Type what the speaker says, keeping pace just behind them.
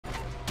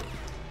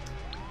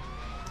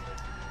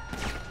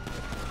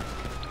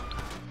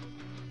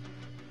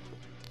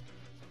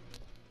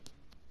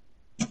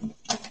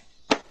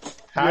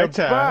Hi, You're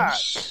back.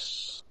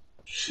 Tash.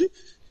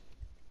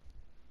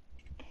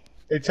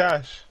 Hey,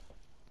 Tash.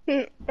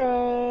 Next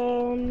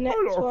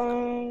Hello.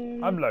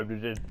 one. I'm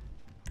loaded in.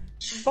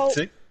 Vault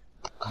See?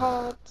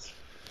 cards.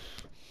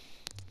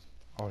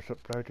 I was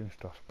uploading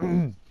stuff.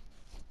 Yum,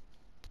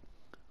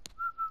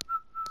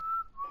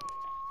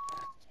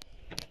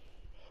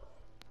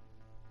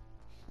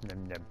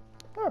 yum.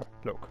 Oh,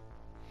 look.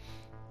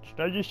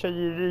 Now you say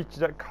you need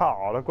that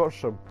card. I've got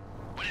some.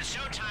 When it's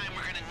showtime,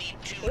 we're gonna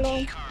need two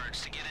key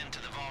cards to get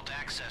into the vault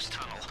access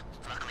tunnel.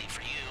 Luckily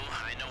for you,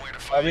 I know where to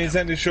find I mean,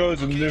 send the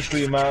shows in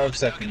literally a matter of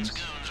seconds.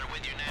 goons are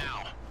with you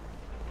now.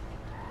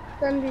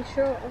 Sandy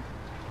Shore.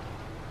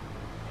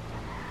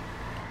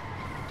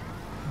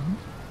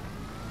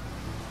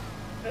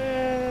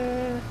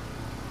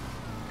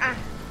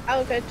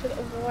 I'll go to the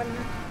other one.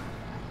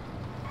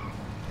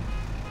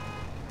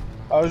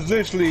 I was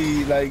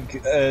literally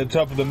like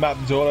top of the map,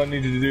 so all I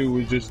needed to do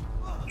was just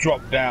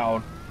drop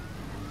down.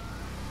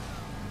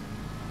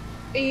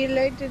 Are you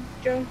loaded,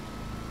 Joe?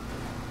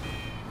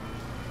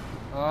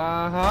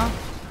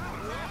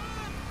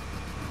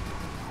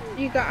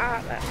 You got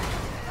outlet.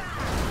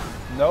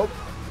 Nope.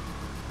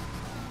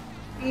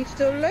 Are you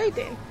still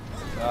loading?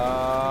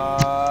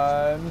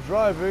 I'm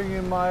driving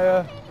in my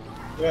Yeah,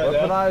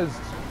 weaponized.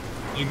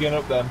 you get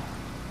up then.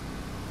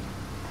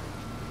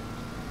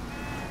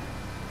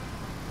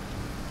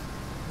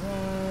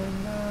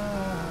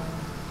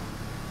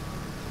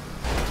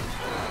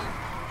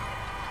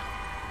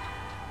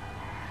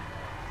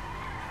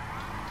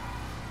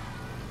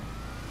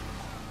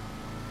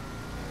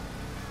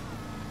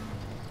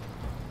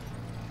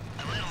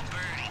 A little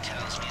birdie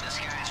tells me this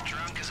guy's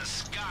drunk as a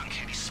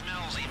skunk and he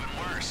smells even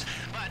worse.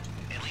 But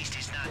at least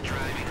he's not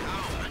driving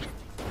home.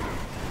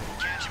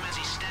 Catch him as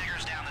he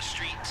staggers down the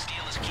street and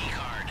steal his key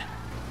card.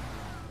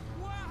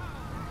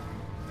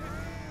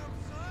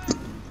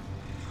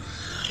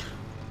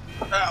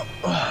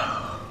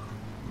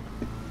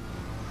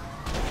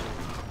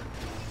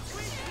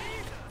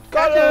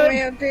 That's one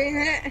way of doing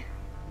it.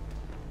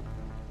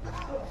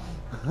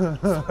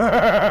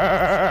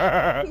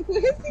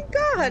 Where's he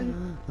gone?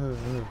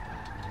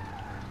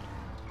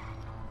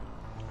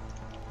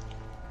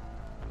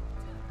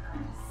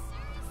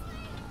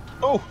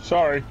 Oh,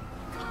 sorry.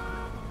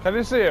 Can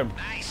you see him?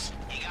 Nice,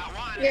 he got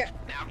one. Yeah.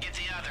 Now get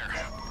the other.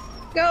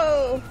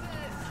 Go!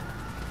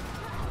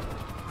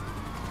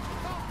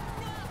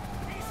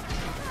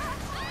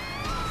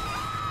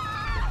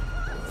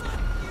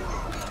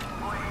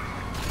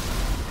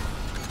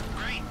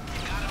 Great,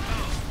 you got them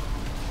both.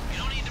 You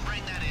don't need to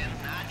bring that in,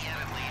 not yet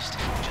at least.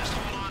 Just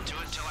hold on to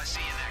it till I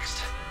see you next.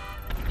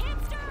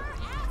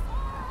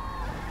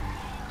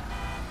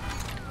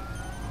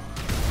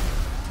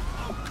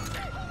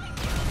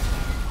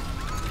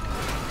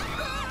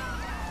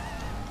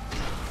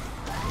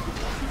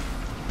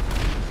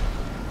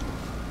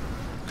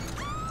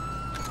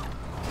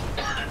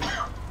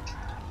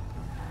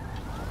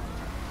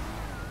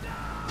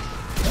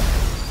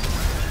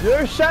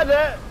 You said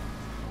it.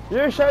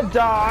 You said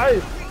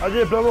die. And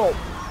you blew up.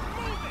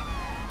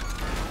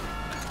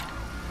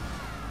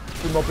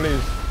 Two more,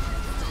 please.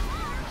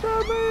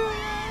 Show me an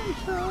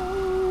angel,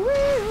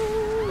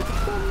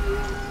 show me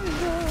an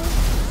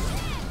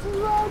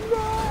angel, right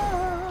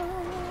now.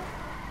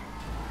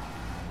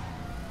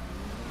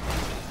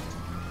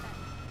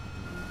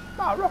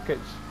 Ah,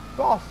 rockets.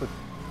 Bastard.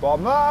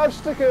 Bomber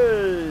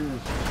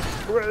stickers.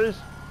 Please.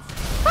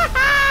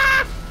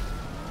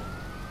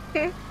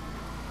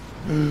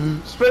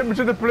 Spin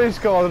between the police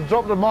cars and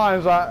drop the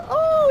mines like,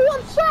 oh,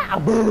 what's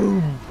that?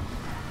 Boom.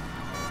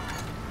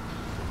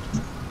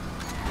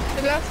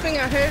 The last thing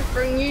I heard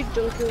from you,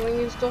 Duncan, when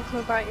you was talking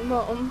about your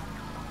mum,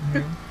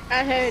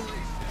 I heard,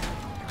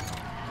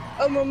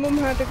 oh, my mum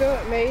had to go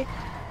at me,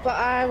 but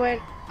I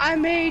went, I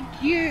made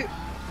you.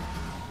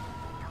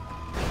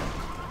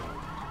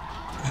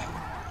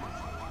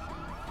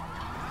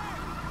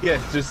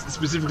 Yes, just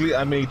specifically,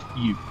 I made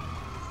you.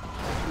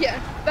 Yeah,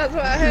 that's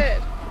what I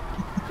heard.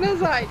 And I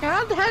was like,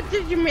 how the heck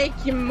did you make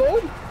your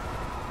mum?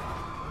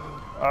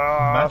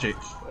 Magic.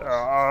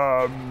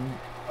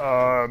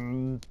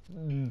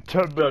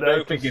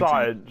 Terminator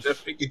science.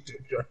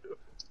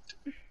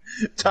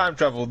 Time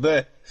travel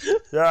there.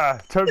 Yeah,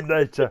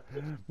 Terminator.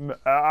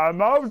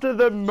 I'm after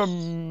the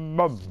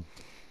mum.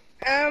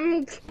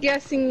 I'm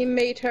guessing you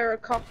made her a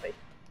coffee.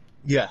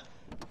 Yeah.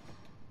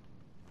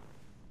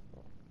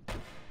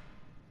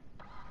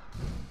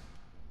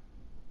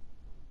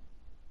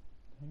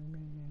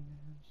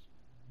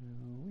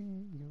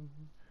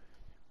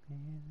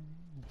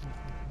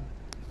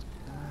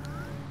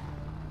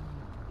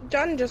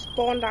 John just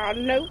spawned out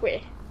of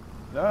nowhere.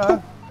 No,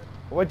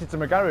 I waited to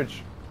my garage.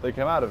 They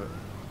came out of it.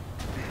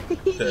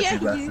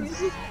 Yeah, you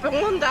just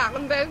spawned out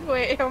of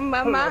nowhere on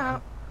my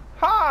map.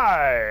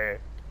 Hi!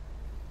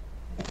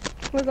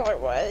 I was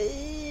like, what?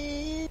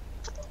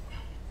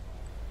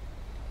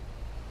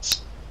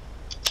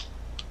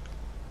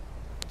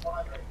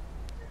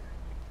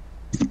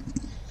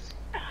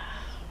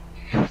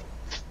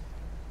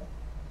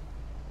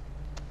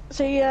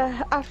 So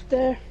yeah,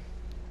 after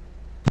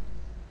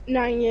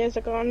 9 years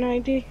ago on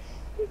ID.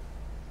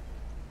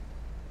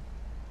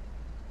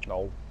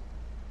 No.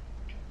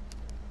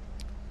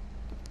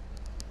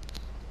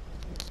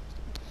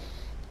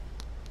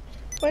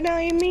 When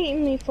are you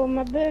meeting me for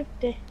my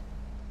birthday?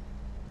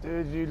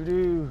 Did you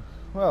do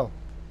well?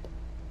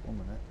 1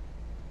 minute.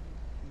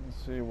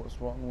 Let's see what's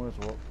what and where's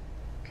what.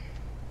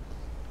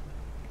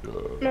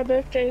 My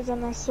birthday is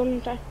on a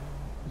Sunday.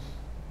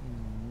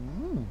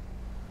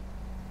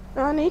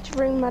 I need to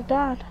ring my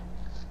dad.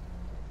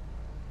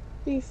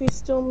 See if he's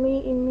still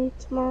meeting me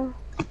tomorrow.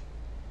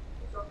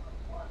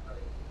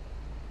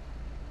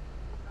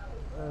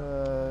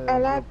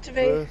 I'll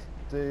activate.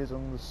 Birthday's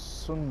on the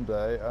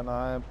Sunday and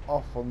I am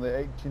off on the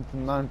 18th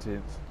and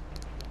 19th.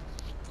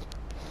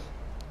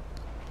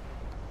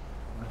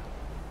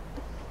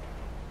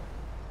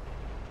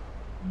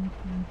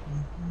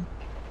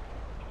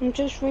 I'm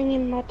just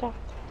ringing my dad.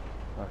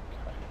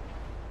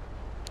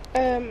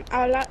 Okay.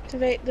 I'll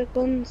activate the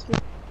guns.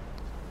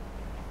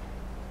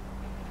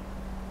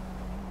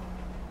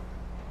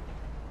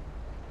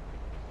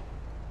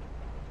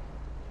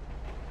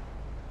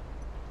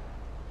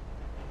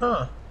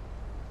 Huh.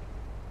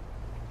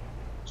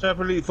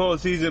 Champions League 4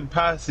 season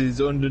pass is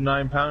under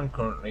 £9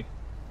 currently.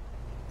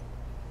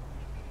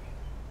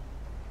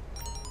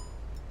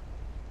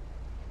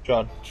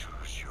 John.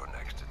 Choose your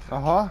next adventure.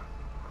 Uh-huh.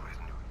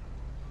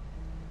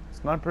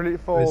 It's Sniper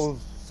Elite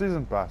 4's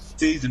season pass.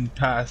 Season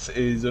pass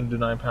is under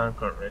 £9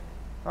 currently.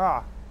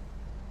 Ah.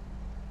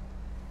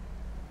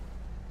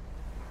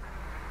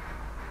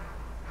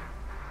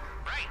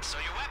 Right, so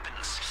your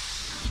weapons.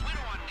 We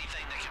don't want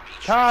anything that can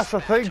be Cass, I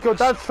think your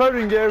dad's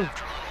phoning you.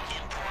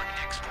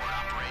 import-export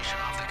operation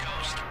off the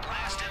coast.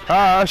 Blast in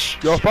Cash,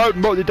 your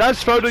phone, but your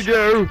dad's phoning you.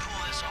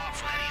 pull this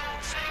off with any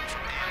old thing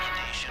from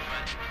ammunition,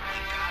 but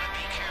we gotta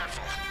be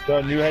careful.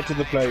 John, you head to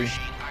the plane.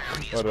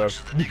 Whatever.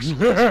 I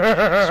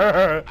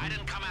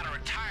didn't come out of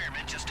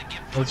retirement just to give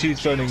Well, she's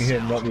phoning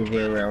him, not the other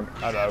way around.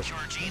 I know.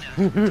 Georgina.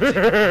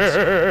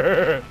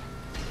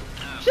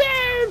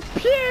 Pew,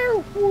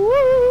 pew,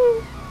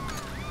 woo.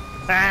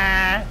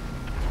 Ah.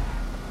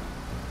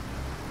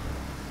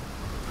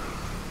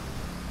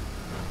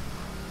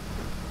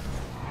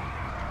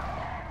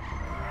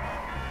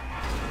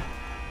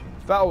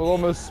 That was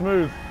almost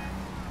smooth.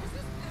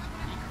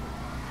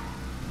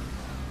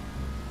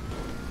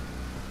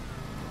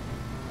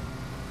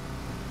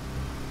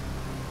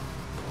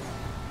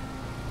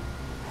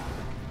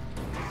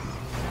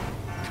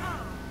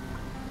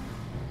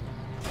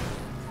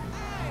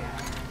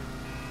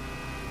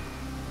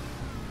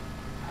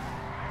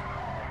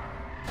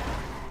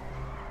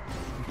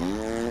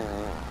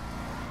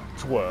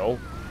 Twirl.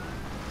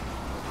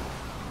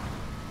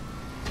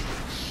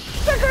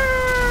 Be a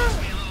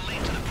little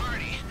late to the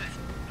party.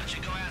 I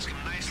should go ask them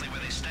nicely where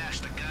they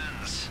stashed the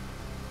guns.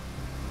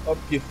 Up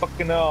your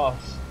fucking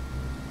ass.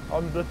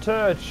 On the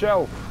third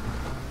shelf.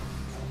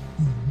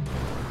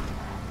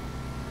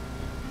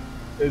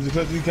 It's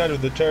because he's kind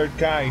of the third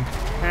kind.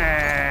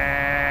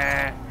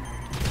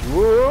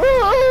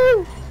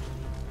 Woo!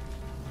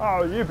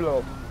 Oh, you blew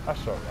up.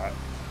 That's alright.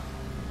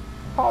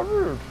 How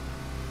rude.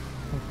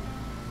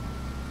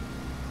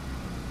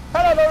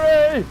 Hello,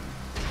 Laurie!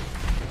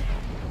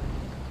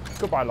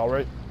 Goodbye,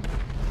 Laurie.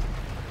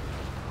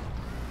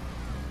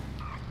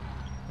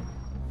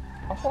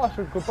 I thought I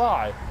said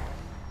goodbye.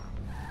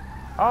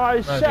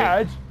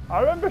 I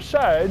remember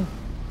saying,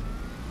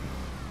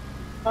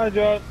 Hi,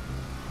 John.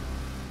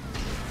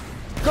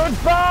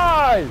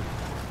 goodbye!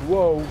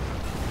 Whoa.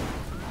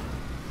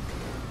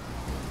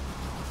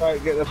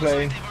 Right, get the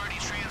plane. They've already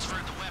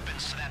transferred the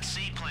weapons to that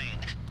seaplane.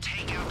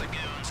 Take out the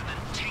goons and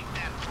then take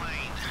that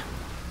plane.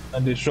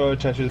 And destroy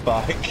Tasha's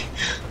bike.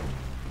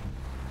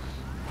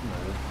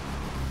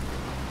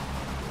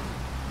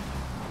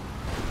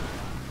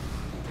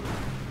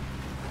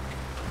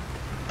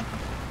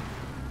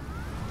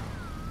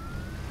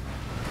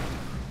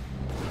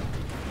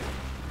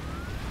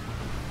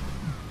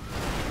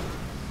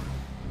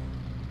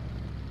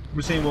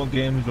 We're seeing what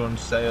games are on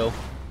sale.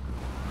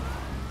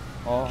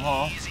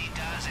 Uh-huh. Easy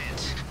does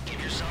it.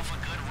 Give yourself a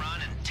good run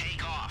and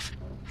take off.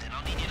 Then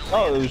I'll need you to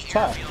Oh, land it at was the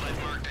tough. airfield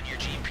I've marked on your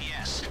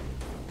GPS.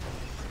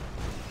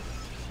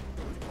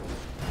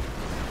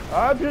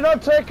 I hope you're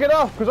not taking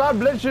off, because I'm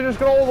literally just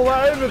going all the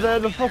way over there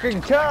in the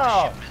fucking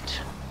car.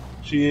 Shipment.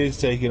 She is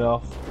taking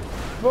off.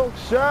 Fuck's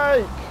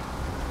sake.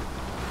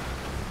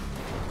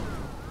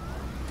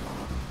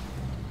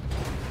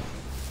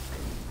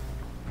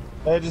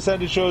 I just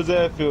sent it shows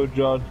airfield,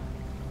 John.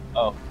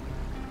 Oh.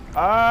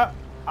 I...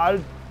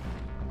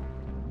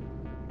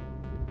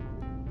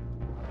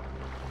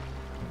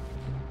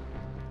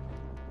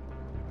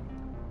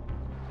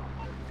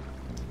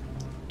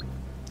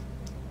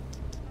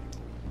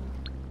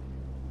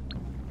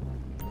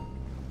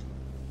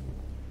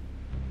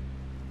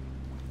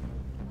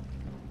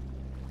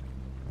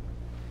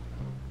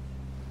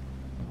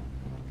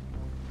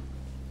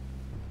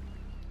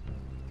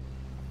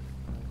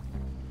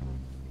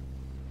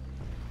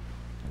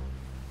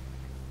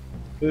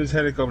 Those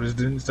helicopters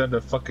didn't stand a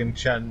fucking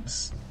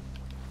chance.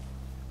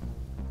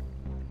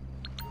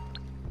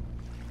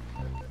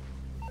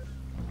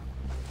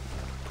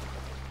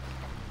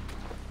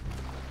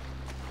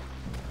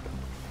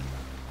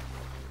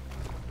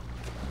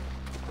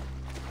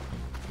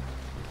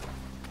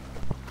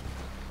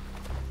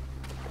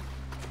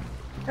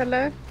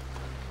 Hello?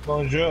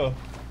 Bonjour.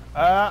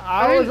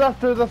 I was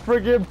after the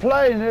friggin'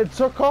 plane. It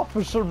took off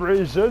for some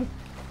reason.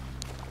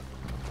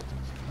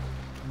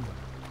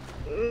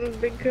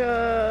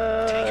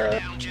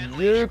 Because...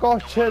 You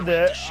got in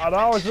it, and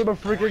I was in a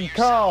friggin'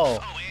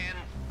 car.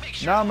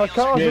 Now my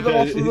car's in the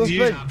bottom of the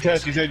thing.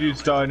 Kirsty said you'd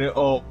starting it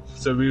up,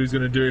 so we was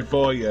going to do it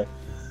for you.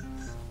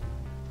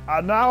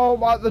 And now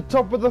I'm at the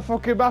top of the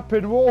fucking map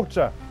in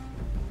water.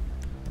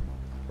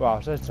 Well,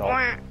 I said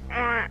top.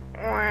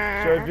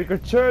 So if you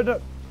could turn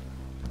it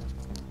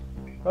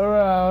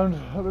around,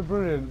 that'd be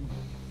brilliant.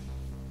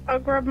 I'll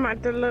grab my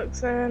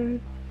deluxe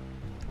and...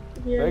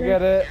 Yeah. They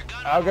get it.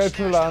 I'll go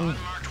to land.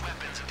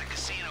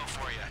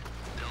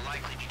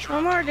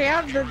 I'm already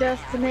at the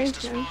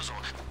destination.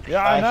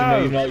 Yeah, I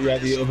Actually, know. you're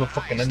at the other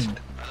fucking end.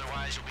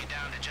 Otherwise, you'll be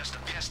down to just a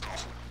pistol.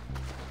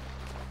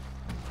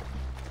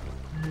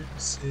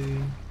 Let's see.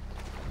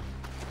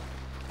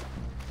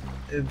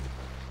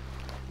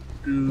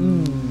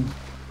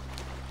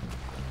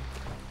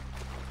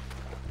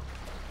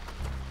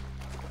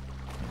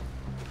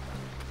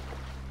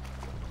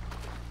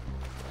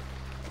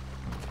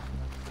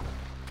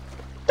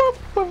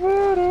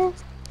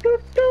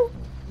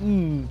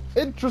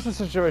 Interesting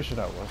situation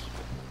that was.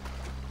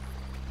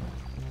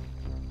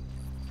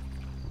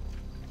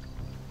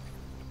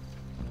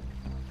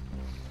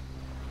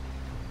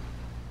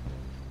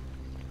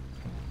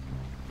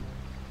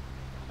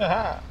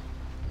 Aha.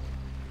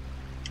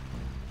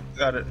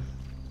 Got it.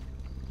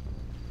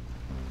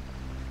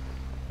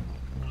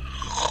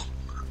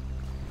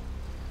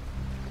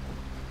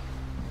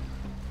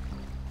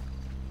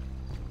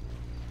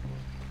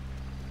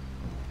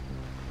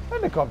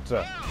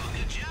 Helicopter. Oh,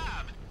 good job.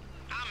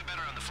 I'm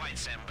better on the flight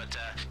sim, but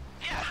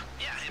yeah,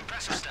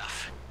 impressive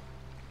stuff.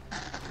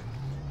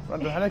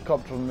 Random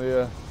helicopter on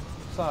the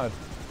side.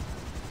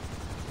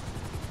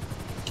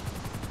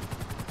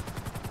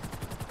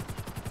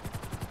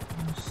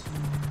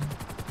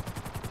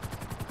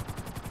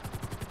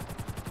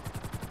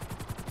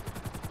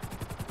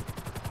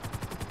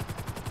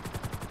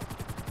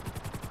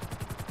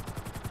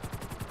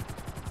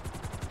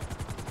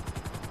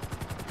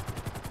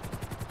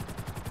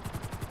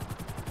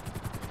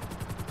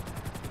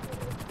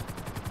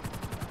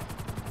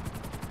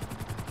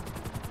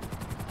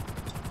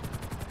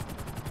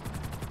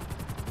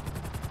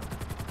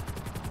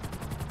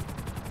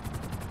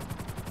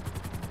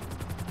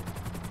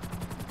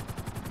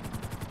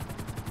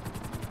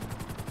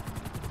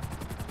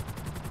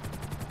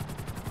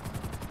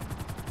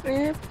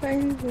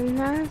 Airplanes in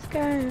the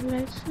sky,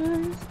 like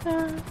shooting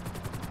stars.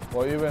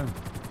 What are you in?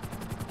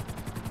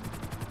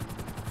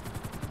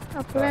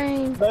 A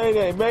plane.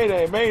 Mayday,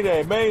 mayday,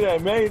 mayday, mayday,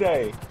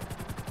 mayday.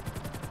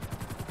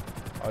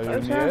 Are you in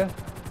What's the that? air?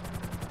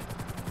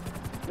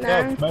 No.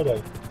 Yeah,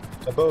 mayday.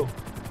 Taboo.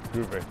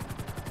 Groovy.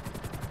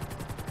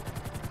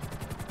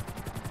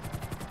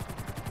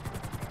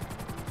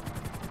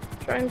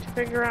 Trying to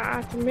figure out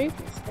how to move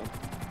this thing.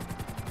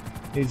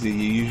 Easy,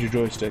 you use your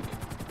joystick.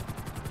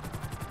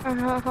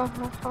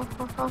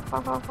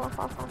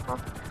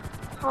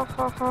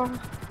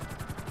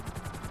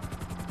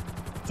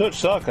 Such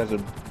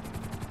sarcasm.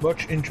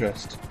 Much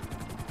interest.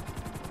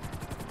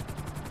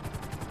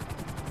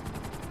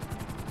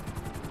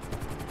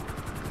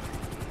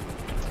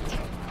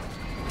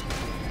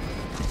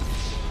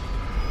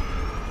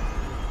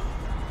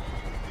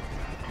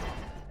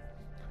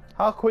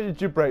 How quick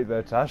did you break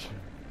there, Tash?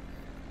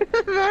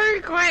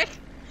 Very quick.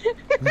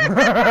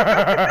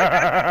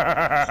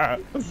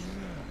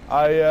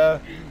 I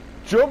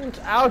jumped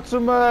out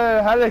of my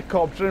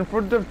helicopter in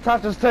front of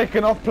Tata's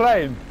taken off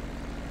plane.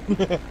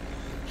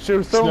 She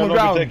was still It's on no the longer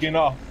ground. taking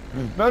off.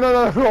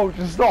 No,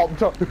 just stop.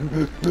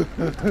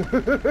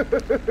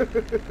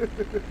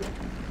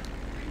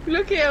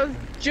 Look, I was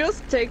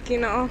just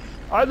taking off.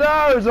 I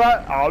know, it's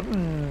like, I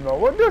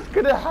wonder what's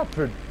gonna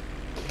happen.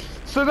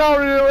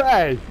 Scenario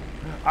A,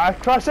 I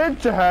crash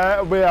into her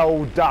and we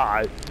all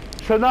die.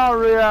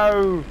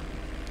 Scenario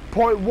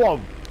point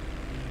 1,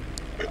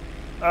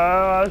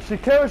 she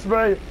kills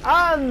me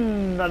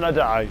and then I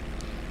die.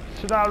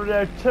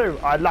 Scenario 2,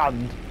 I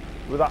land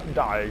without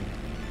dying.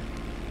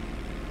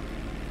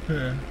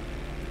 Yeah.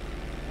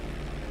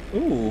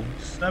 Ooh,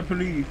 Sniper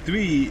Elite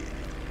 3.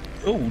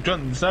 Ooh,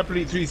 John, Sniper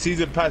Elite 3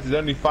 season pass is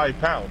only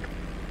 £5.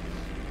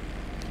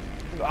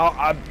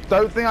 I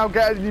don't think I'll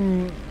get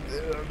any.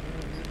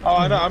 Oh,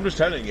 I know, I'm just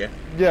telling you.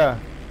 Yeah.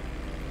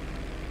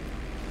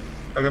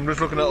 Like, I'm just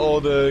looking at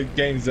all the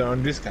games that are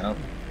on discount.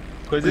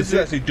 Because this is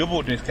actually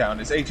double discount,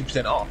 it's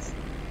 80% off.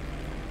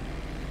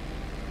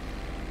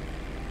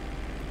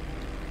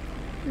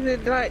 Is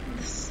it like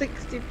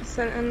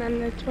 60% and then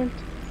the 20%?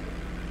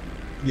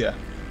 Yeah.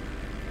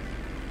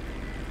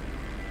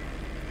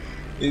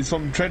 It's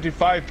from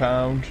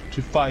 £25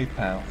 to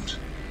 £5.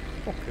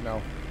 Fucking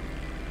hell.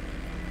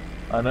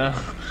 I know.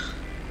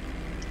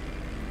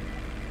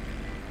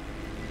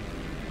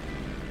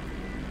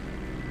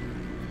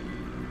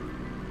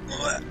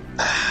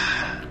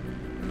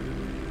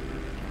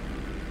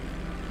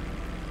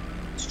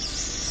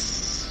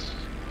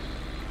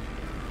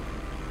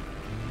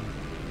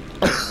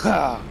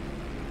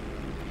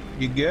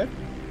 You good?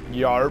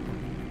 Yarp.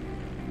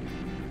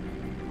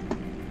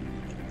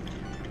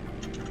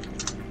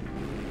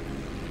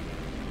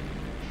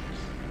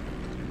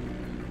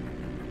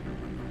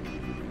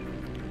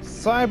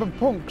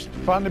 Cyberpunk's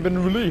finally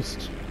been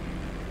released.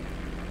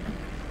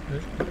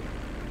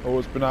 Oh,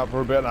 it's been out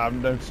for a bit and I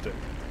haven't noticed it.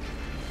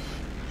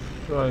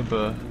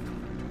 Cyber.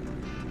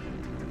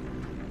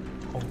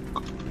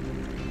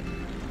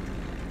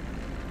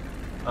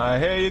 I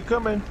hear you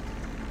coming.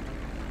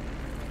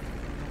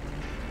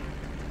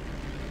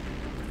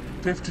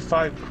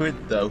 55 quid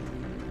though.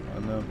 I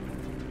know.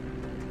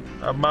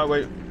 I might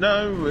wait.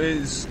 No,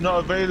 it's not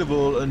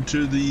available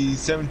until the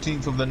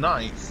 17th of the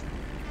 9th.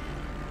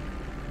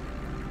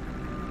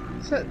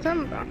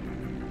 September.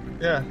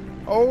 Yeah.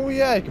 Oh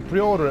yeah, you can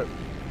pre-order it.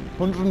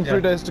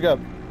 103 days to go.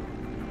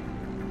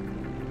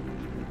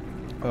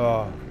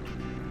 Oh.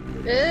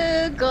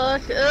 Oh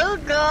gosh, oh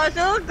gosh,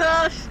 oh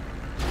gosh.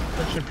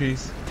 Rest in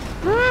peace.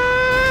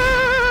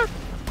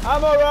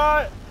 I'm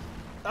alright.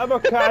 I'm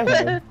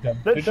okay.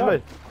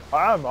 Literally.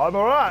 I'm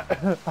alright.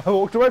 I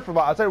walked away from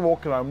that. I say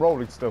walking, I'm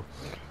rolling still.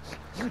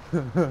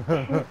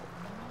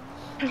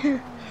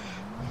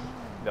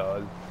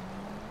 No.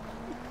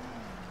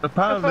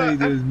 Apparently,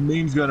 there's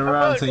memes going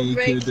around saying you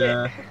could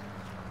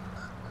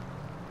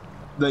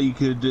that you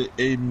could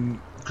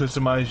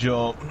customize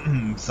your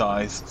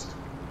size.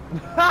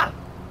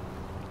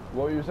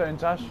 What were you saying,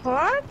 Tash?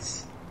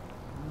 What?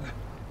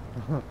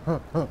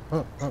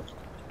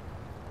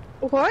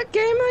 What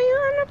game are you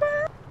on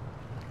about?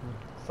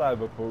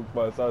 Cyberpunk,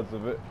 by the sounds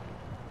of it.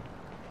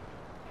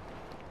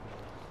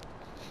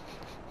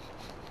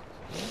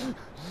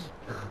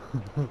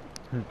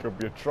 It could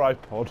be a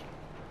tripod.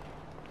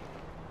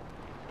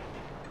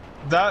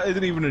 That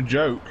isn't even a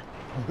joke.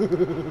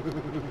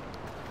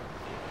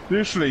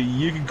 Literally,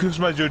 you can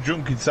customize your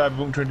junk in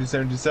Cyberpunk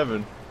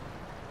 2077.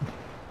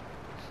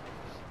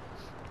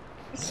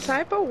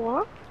 Cyber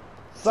what?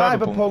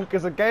 Cyberpunk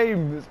is a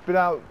game that's been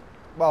out.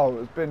 Well,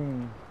 it's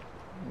been.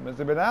 Has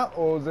it been out,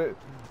 or is it?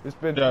 It's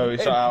been. No,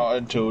 it's not out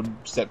until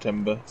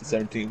September, the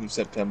 17th of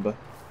September.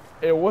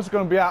 It was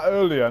going to be out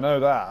earlier. I know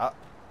that.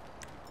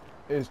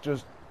 It's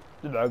just,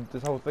 you know,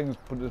 this whole thing's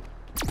put.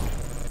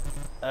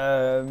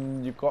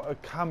 You've got a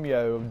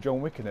cameo of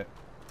John Wick in it.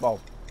 Well,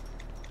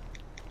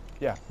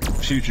 yeah.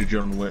 Future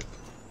John Wick.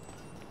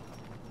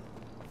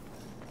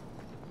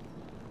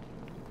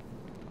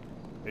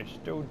 It's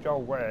still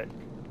John Wick.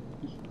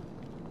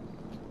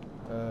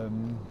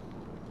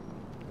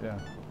 Yeah.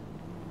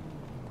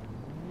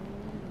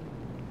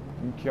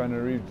 And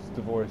Keanu Reeves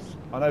the voice.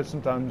 I know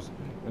sometimes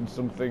in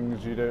some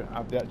things you don't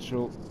have the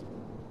actual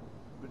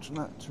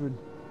original actor in.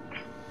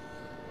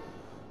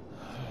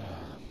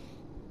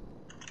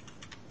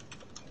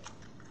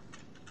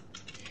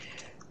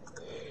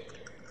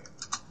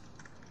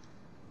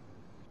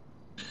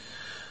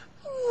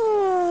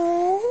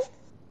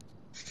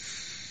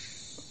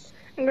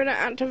 I'm gonna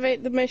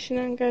activate the mission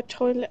and go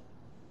toilet.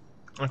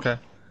 Okay.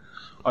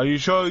 Are you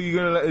sure you're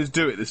gonna let us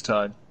do it this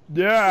time?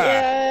 Yeah!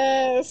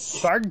 Yes!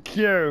 Thank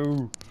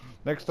you!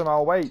 Next time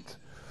I'll wait.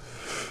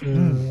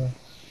 I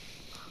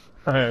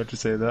have to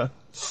say that.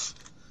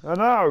 I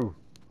know!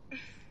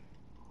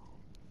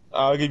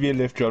 I'll give you a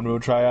lift, John.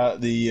 We'll try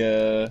out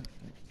the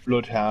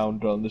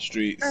Bloodhound on the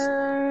streets.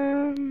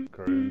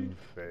 Groovy,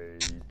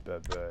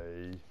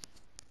 baby.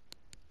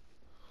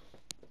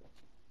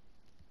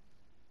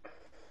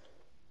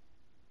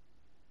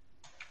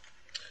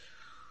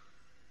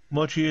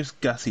 Modius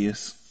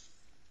Gaseous.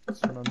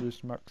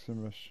 Fernandus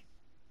Maximus.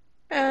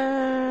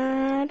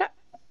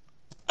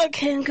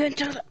 Okay, I'm going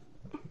to.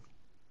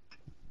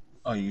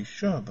 Are you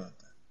sure about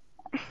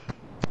that?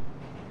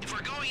 If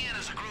we're going in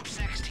as a Group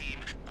 6 team,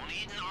 we'll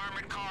need an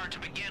armored car to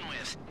begin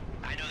with.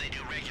 I know they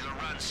do regular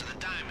runs to the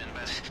diamond,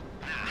 but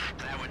nah,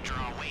 that would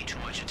draw way too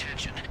much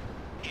attention.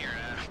 Here,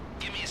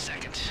 give me a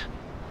second.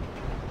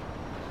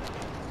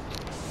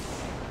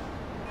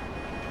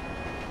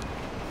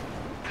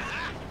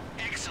 Aha!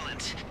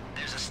 Excellent.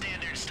 There's a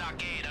standard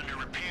stockade under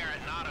repair at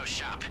an auto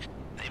shop.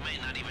 They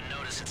might not even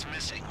notice it's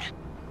missing.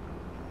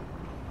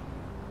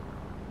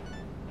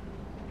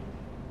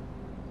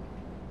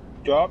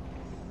 Job?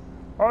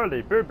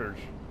 Holy boobers.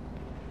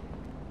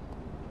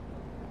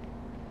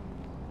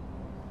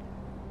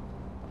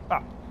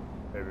 Ah.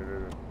 Baby.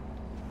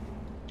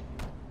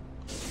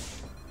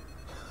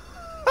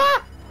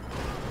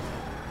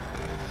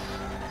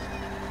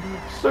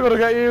 Still gotta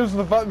get used to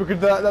the fact we could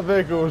that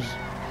vehicles.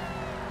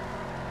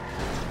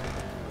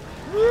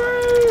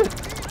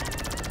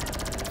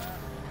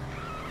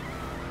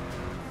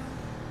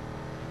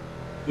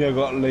 Yeah,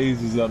 got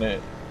lasers on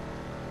it.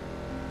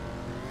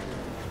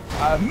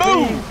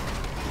 Move!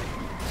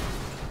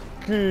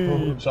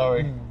 Oh,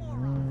 sorry.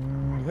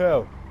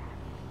 Hell.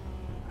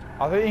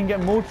 I think you can get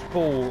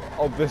multiple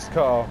of this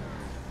car,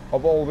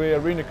 of all the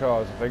arena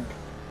cars, I think,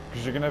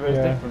 because you can have it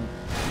different.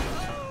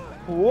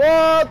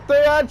 What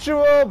the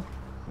actual?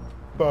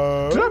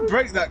 Did I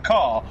break that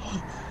car?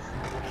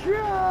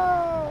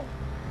 Yeah.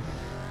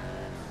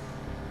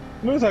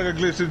 Looks like I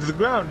glitched into the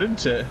ground,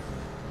 didn't it?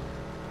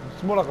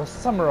 It's more like a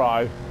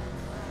samurai.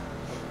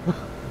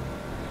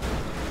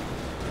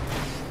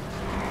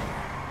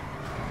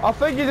 I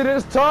think you did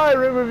it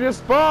tiring with your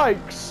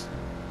spikes.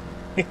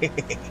 I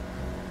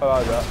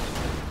like that.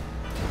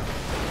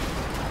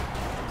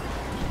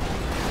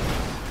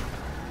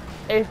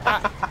 If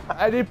at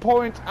any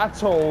point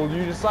at all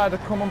you decide to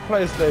come on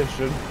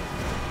PlayStation,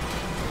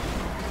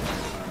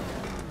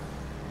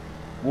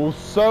 we'll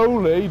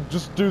solely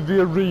just do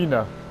the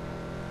arena.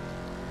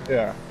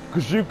 Yeah.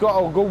 Because you've got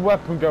a good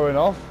weapon going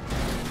off,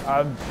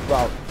 and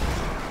well,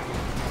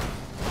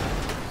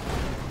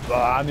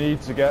 I need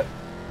to get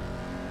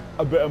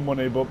a bit of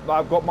money, but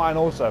I've got mine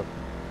also.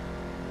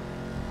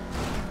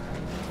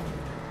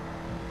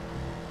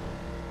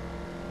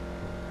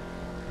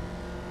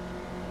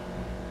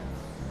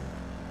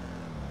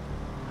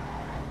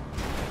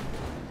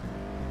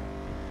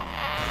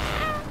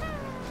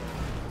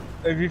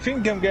 If you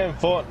think I'm getting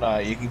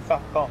Fortnite, you can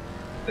fuck off,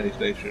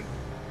 PlayStation.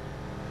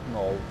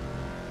 No.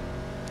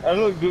 I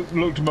looked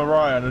to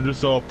Mariah and I just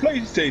saw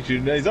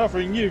PlayStation is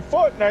offering you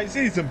Fortnite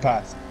Season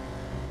Pass.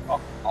 Oh.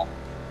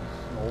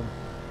 No.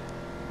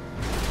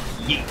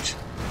 Yeet.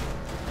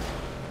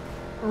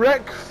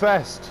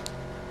 Wreckfest.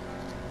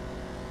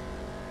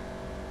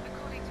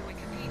 According to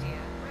Wikipedia,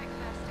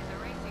 Wreckfest is a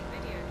racing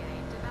video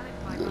game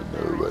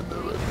developed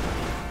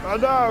by I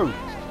know.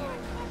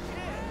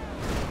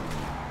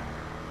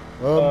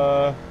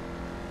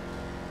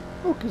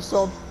 Focus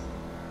on.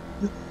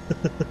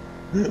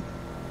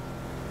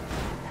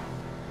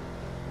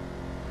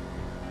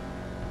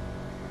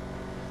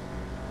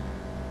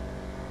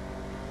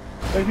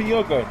 Where do you think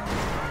you're going?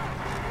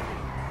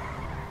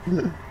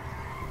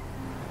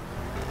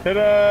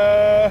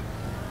 Ta-da!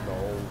 No.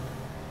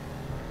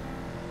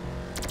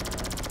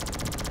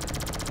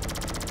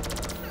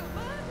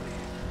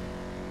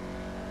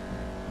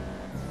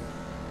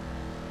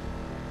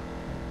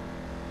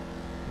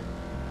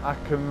 I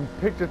can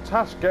picture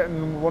Tash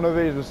getting one of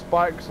these with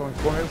spikes on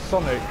calling it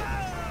Sonic.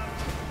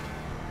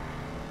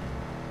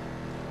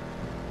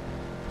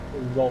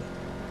 Lol.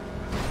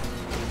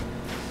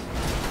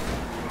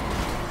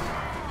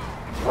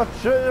 Oh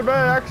shit, you may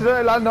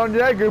accidentally land on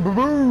you, go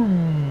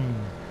boom!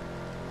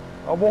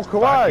 I'll walk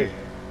away. Back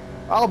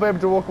I'll be able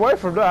to walk away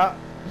from that.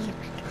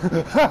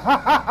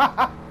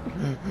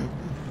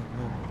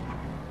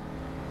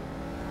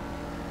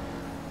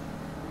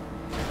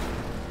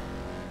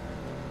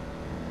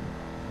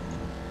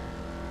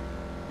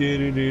 Where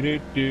do you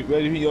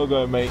think you're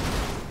going, mate?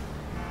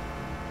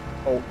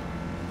 Oh.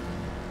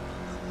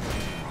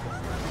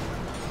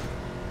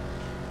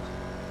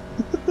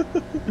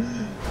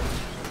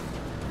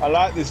 I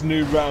like this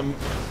new ramp.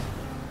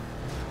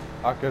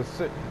 I can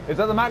see. Is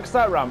that the maxed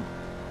out ramp?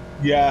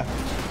 Yeah.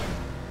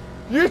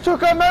 You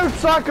took a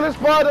motorcyclist,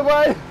 by the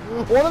way!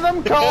 One of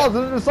them cars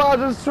that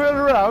decided to swing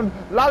around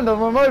landed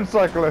on a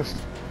motorcyclist.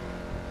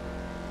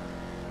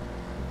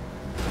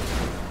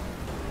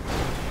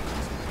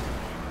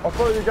 I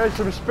thought you gave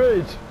some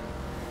speed.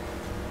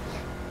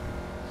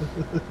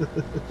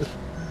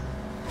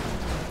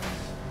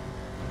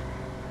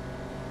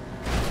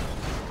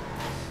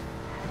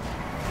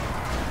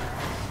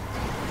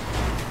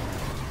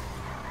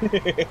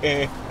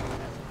 I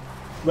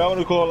want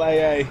to call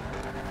AA.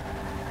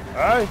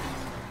 Hey?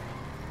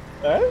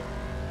 Eh?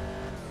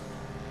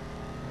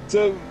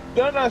 So,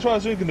 don't ask why I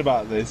was thinking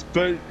about this,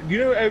 but you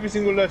know every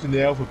single letter in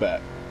the alphabet?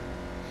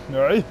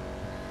 Hey?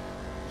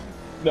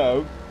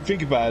 No,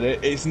 think about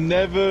it, it's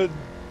never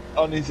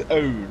on its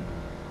own.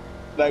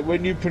 Like,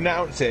 when you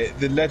pronounce it,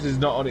 the letter's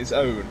not on its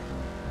own.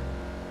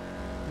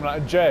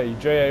 Like J,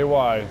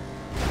 J-A-Y.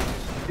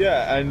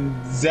 Yeah, and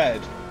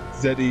Z,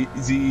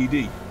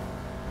 Z-E-D.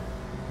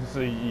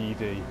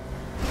 Z-E-D.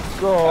 I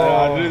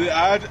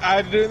God.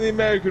 had to do it the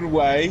American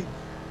way,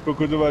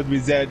 because otherwise it'd be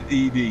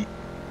Z-E-D.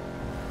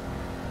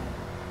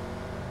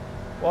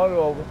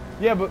 Well,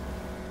 yeah, but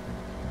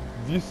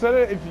if you said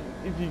it,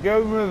 if you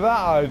go with that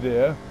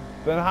idea,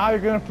 then how are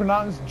you going to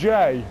pronounce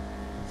J?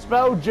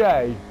 Spell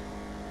J.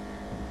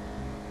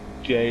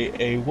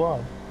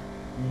 J-A-Y.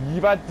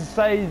 You've had to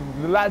say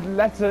the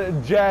letter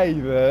J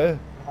there.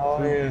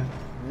 Oh, yeah.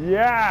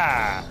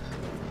 Yeah.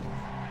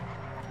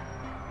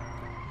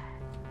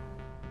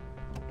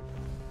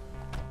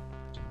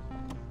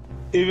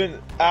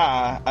 Even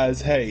R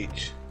as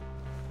H.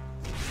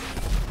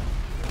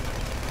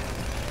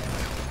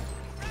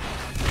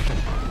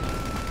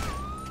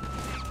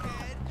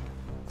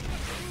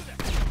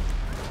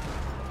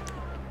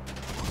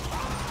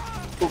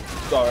 Oops,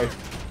 sorry.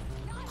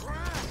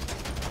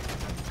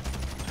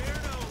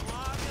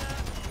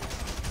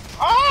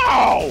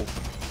 Ow!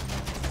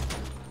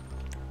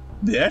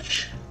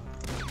 Bitch.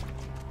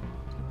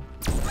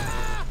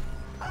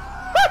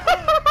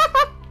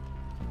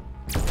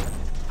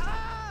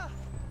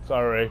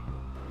 Sorry.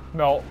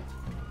 No.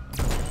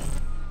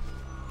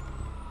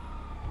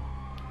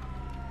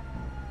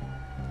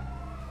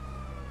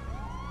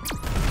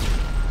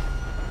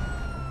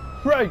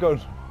 Very good.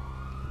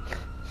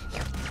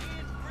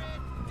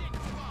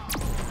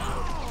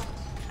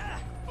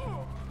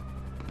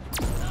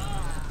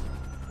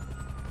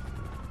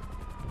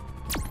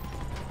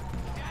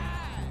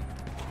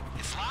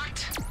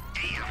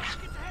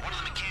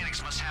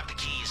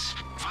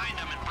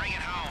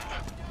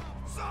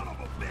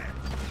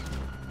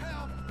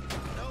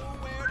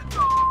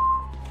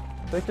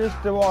 This is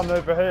the one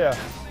over here.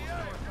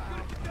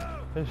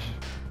 This,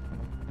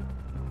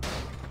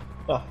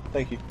 Oh,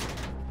 thank you.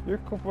 you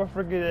come for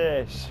friggin'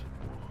 this.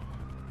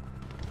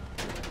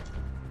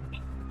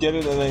 Get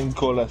it and then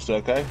call Lester,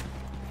 okay?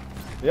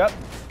 Yep,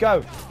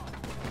 go.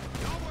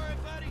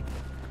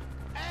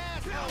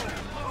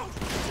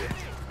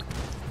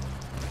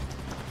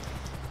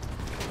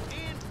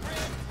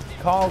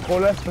 Can't go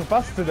less than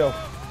fast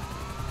enough.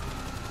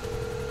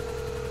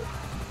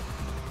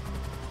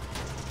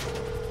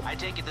 I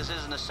take it this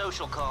isn't a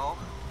social call.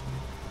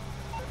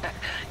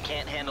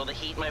 Can't handle the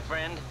heat, my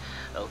friend?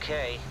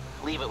 Okay,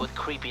 leave it with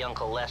creepy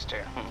Uncle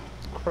Lester.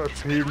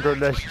 Creepy Uncle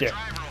Lester. The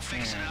driver will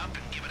fix it up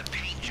and give it a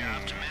paint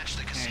job to match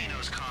the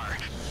casino's car.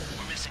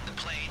 We're missing the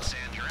plates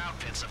and your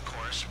outfits, of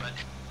course, but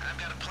I've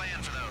got a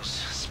plan for those.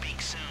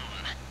 Speak soon.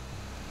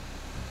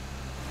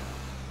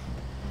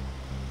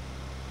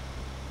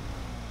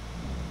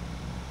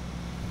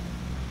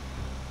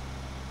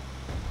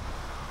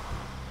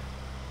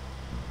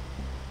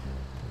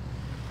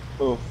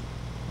 Oh.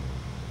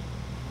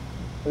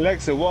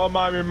 Alexa, what are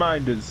my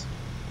reminders?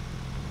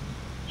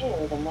 Here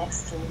are the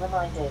next 3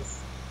 reminders.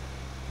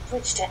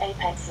 Switch to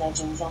Apex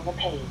Legends on the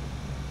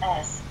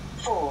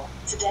PS4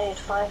 today at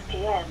 5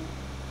 p.m.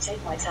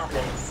 Take my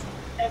tablets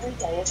every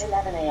day at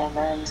 11 a.m.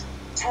 and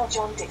tell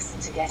John Dixon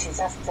to get his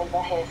ass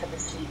over here for the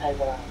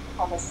sleepover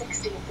on the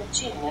 16th of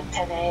June at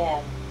 10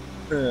 a.m.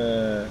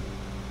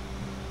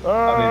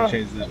 I need to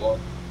change that one.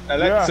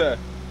 Alexa,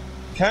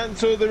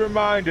 cancel the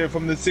reminder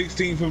from the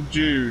 16th of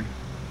June.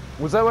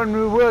 Was that when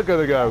we were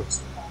gonna go?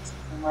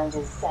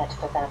 Reminders set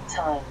for that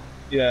time.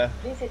 Yeah.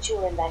 Visit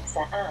your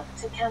Alexa app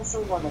to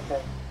cancel one of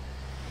them.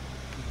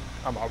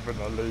 I'm having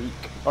a leak.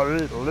 I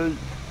need a leak.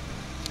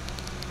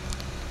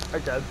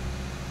 Again.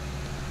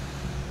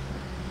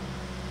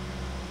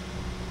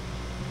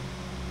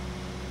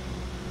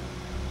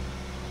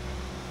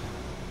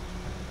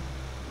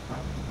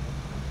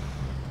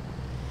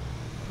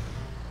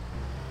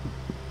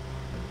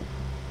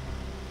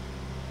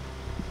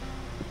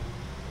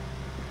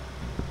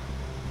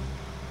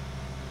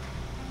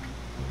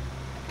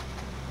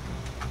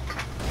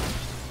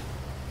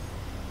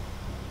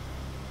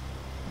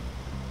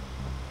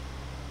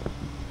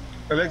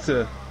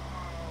 Alexa,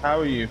 how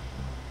are you?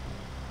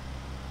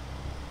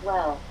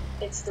 Well,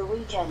 it's the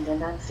weekend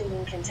and I'm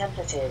feeling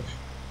contemplative.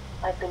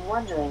 I've been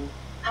wondering,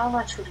 how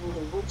much would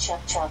a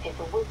woodchuck chuck if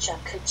a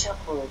woodchuck could chuck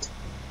wood?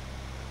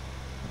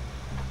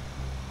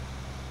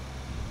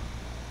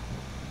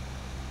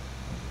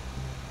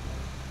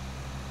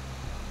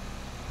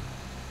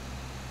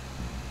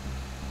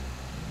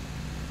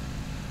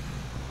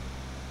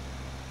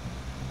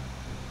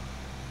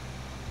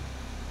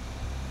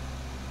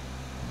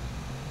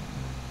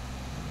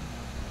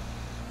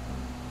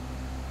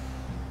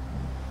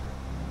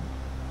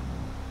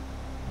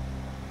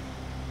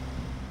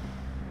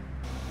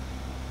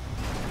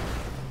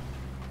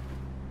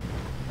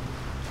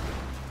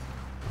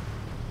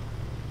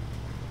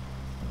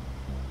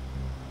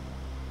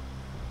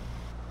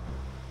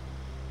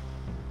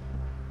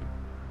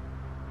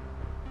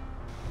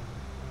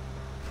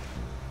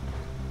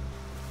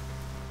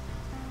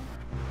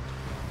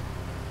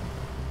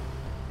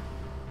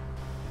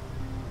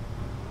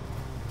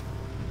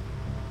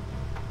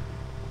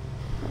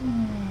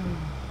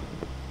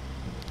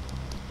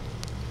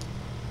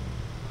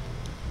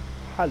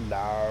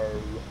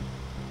 Hello.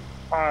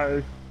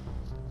 Hi.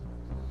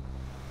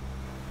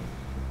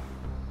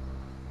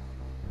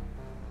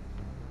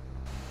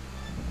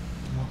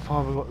 How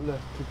far have we got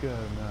left to go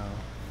now?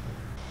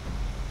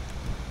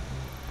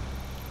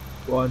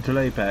 What, until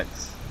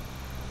Apex?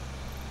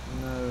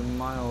 No,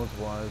 miles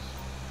wise.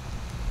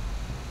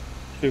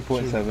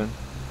 2.7.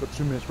 Got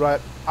 2 minutes, right.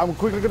 I'm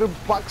quickly going to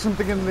back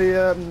something in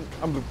the,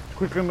 I'm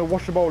quickly going to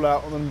wash the bowl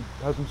out and then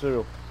have some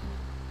cereal.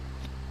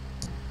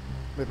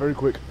 They're very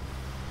quick.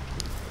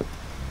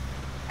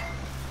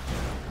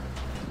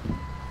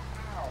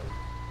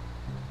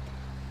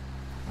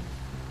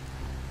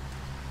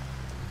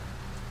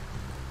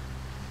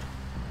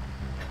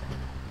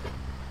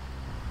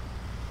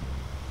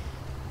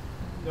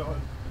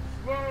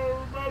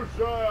 Slow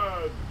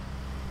motion!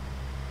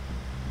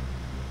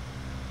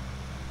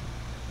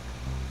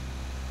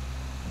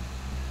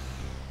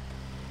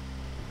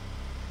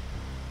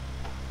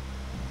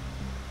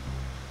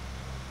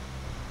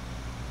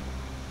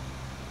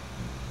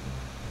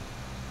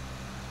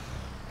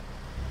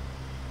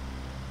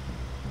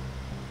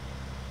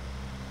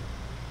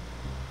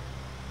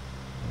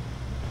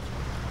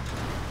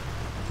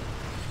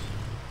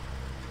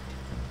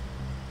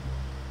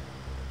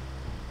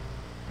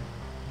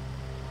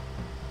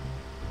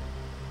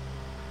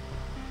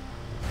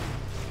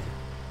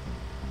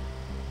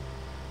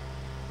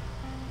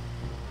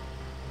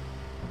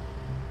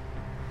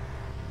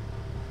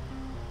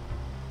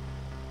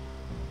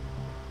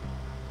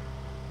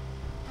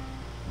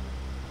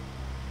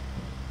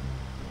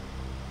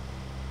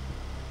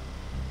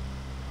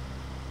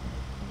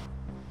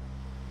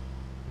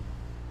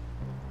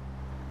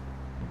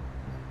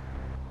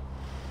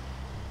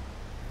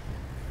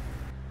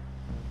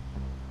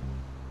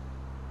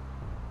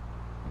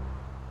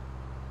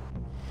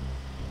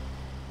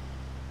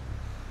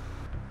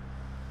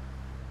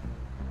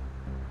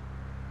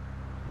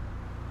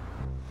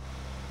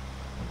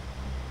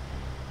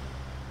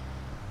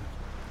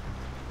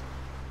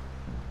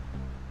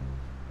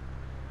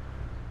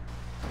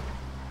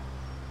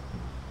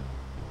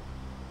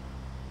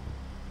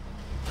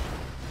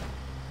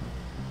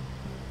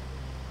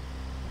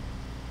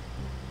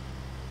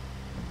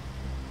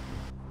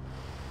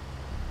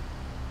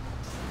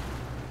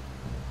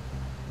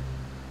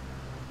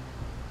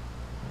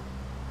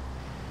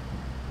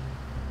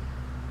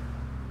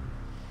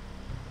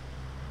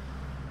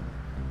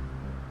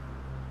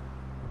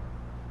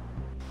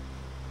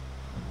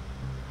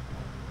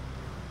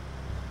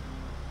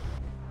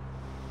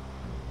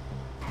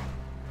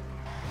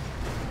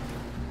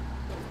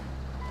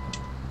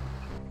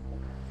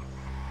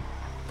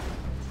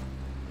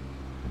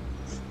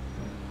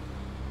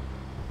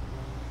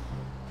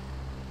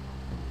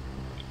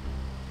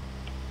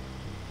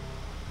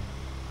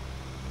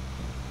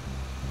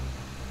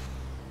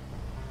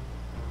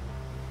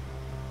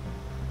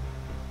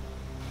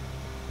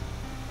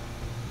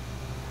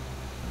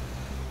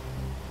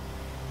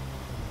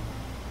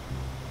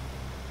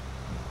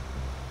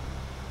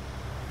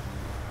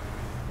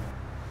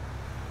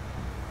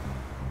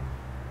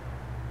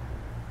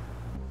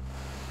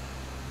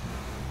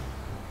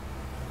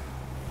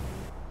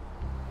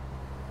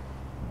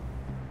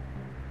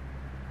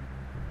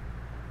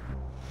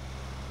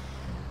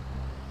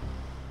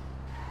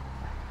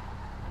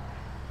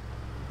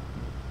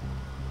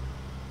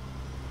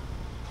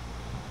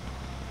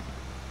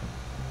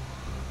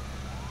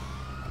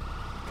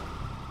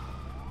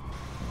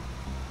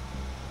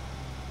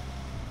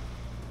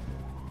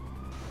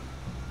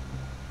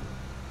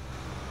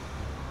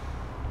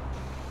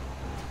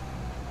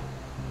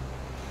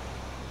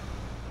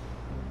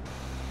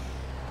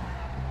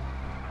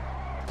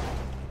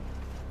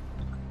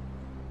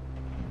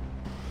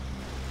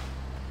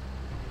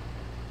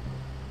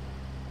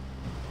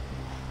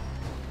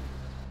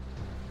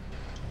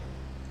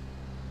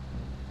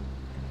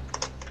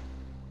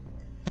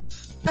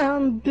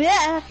 I'm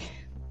back.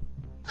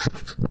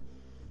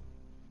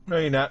 No,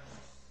 you're not.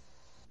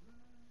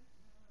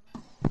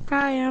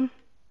 I am.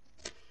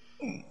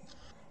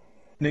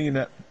 No, you're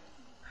not.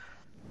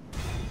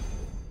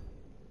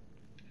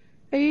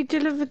 Are you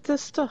delivered the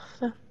stuff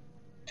then?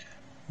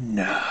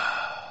 No.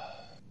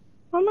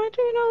 What am I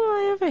doing all the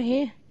way over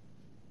here?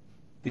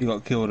 You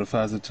got killed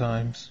 1,000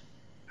 times.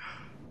 I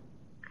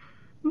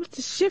must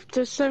have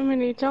shifted so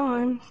many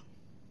times.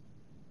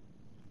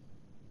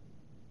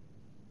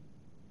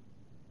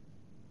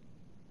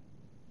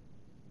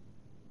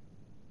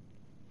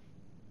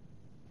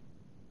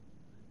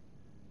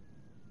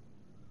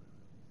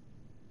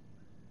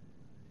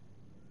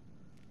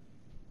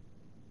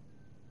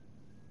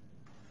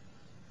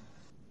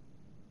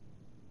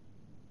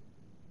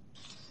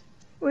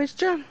 Where's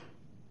John?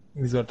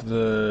 He's got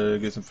to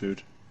get some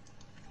food.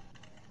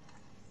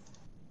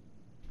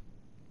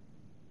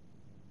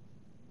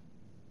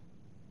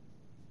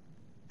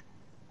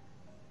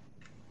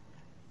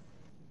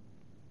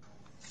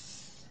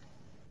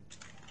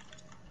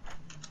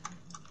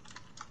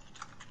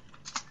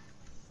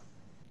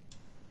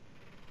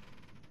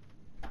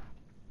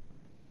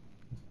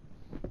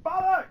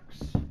 Bollocks!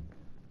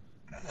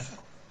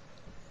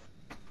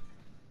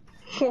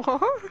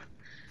 What?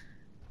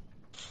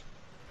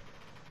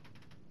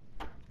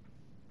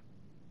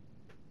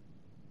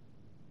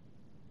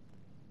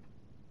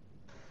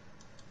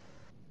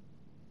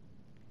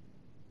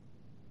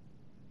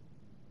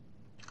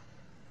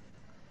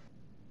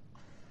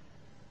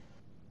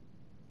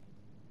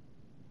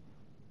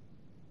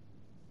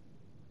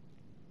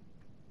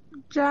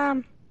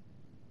 Jam.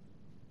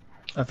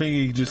 I think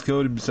he just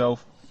killed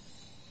himself.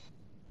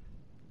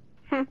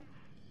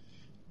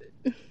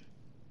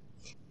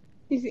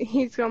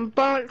 He's gone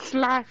bollocks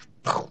life.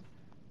 Don't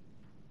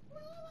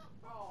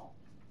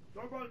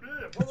mind me,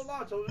 put the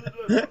lights on.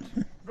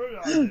 Very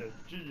idea.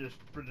 Genius,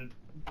 brilliant.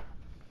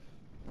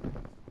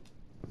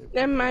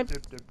 Then my.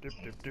 Dip, dip, dip,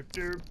 dip, dip,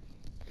 dip.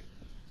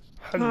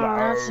 Oh, Hello.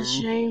 that's a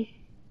shame.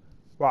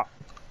 What?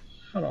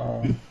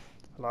 Hello.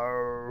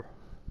 Hello.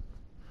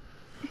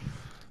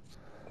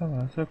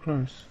 Oh, so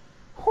close.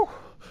 Whew.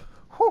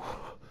 Whew.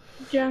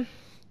 Yeah.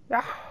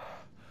 Yeah.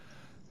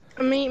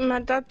 I'm meeting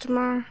my dad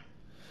tomorrow.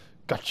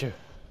 Gotcha.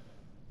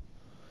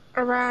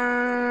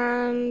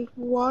 Around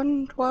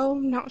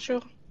 1:12, not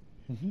sure.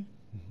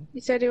 He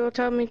said he will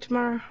tell me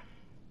tomorrow.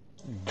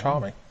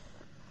 Charming.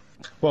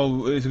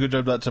 Well, it's a good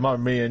job that tomorrow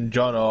me and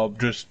John are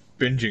just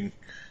binging.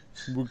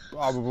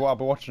 I'll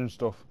be watching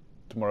stuff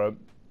tomorrow.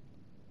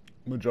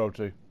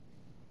 Majority.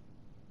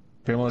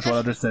 Pretty much what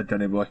I just said,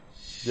 Johnny boy.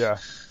 Yeah.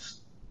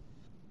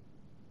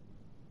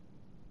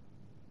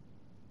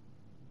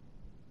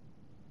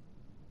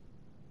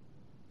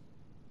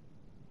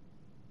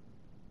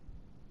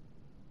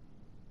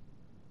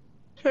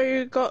 So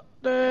you got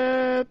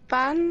the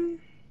ban?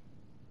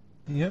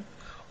 Yep.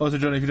 Also,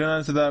 Johnny, if you don't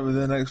answer that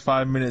within the next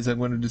 5 minutes, I'm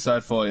going to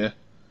decide for you.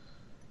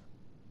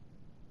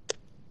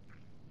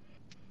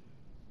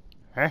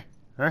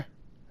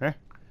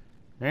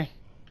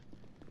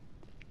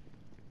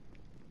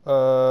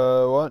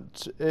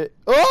 What it?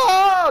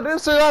 Oh, I didn't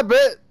see that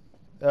bit.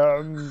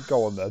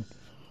 Go on then.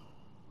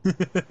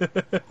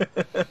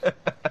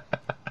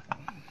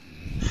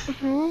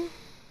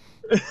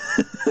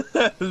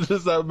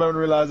 Just that moment I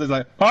realised it's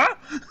like, huh?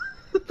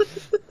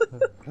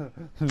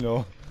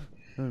 No.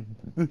 You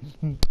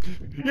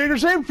get the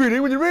same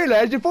feeling when you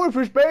realise you're falling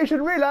through space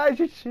and realise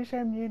it's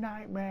only a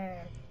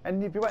nightmare.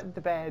 And if you went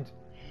to bed,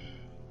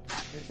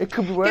 it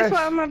could be worse. Guess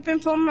what I'm having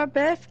for my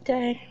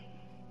birthday?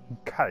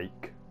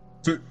 Cake.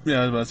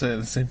 Yeah, I was about to say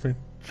the same thing.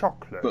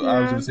 Chocolate. But I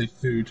was going to say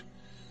food.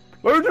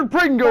 Loads of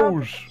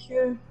Pringles!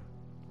 Barbecue.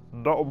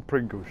 Not on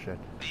Pringles shit.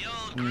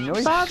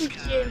 Nice.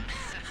 Barbecue.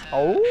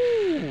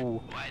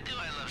 Oh! Why do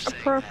I love A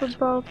saying proper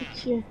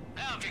barbecue.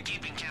 that? If you're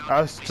keeping count,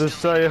 As to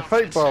say, a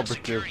fake barbecue.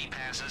 security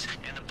passes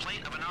and the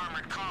plate of an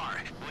armored car,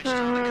 which is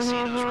on the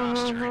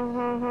casino's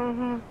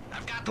roster.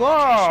 I've got the location for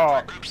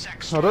What? a group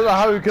sex I don't know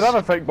how you could have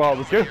a fake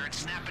barbecue. here and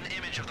snap an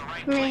image of the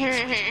right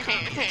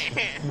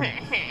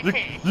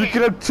place. You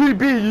could have two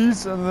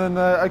B's and then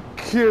a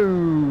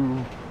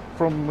Q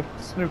from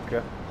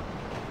snooker.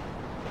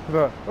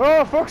 But,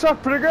 oh, fuck's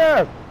up pretty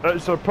good.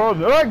 It's a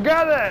problem. I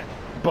got it.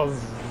 Buzz.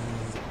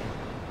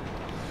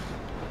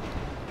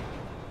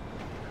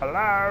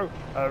 Hello.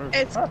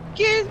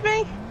 Excuse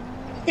me?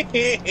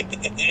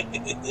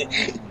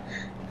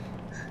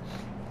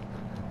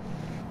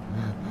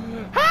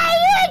 How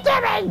you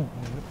doing?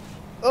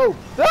 Oh.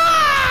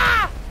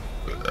 Ah!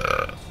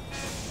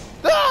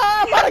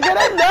 Ah, I'm about to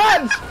get in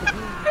that!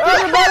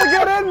 I'm about to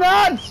get in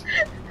that!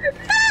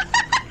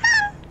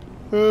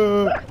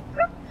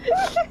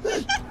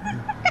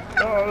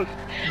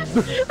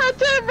 I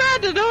turned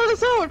around and all of a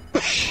sudden,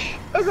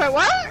 I was like,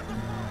 what?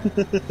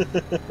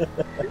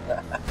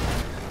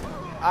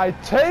 I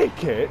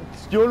take it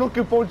you're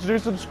looking forward to do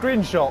some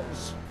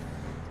screenshots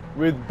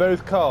with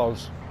both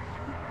cars.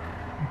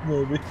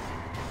 Maybe.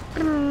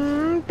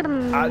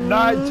 At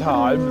night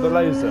time with a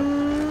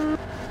laser.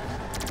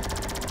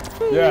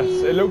 Yes,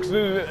 it looks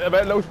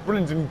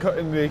brilliant in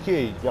cutting the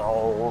key.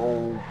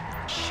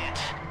 Shit.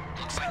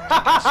 Looks like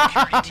the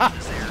security team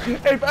is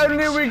there. If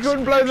only we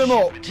could blow them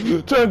up.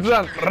 Turns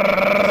around.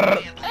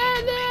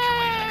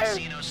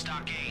 Casino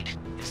stockade.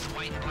 It's the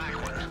white and black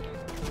one.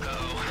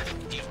 Uh-oh.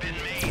 You've been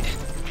made.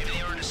 Maybe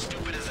they aren't as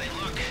stupid as they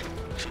look.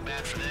 Too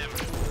bad for them.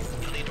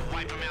 You'll need to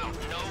wipe them out.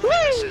 No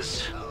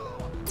witnesses.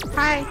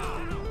 Hi.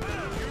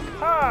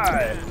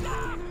 Hi.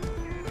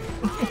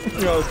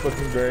 That was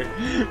fucking great.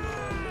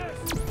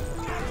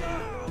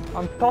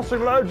 I'm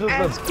tossing loads of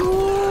them.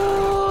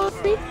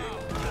 Excuse me.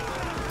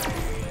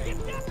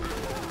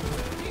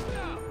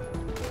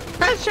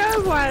 Not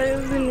sure why it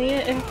was in the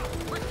air.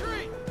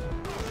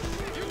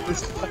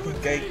 This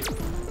fucking gate.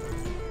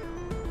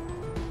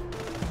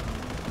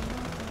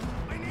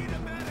 I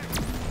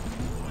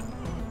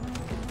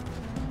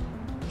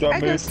Jump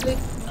go move. sleep.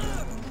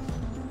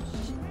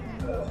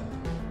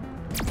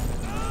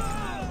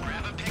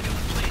 Grab a pick of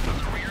the plate on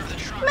the rear of the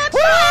truck.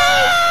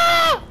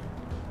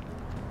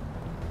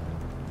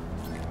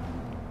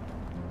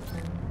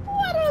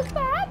 What is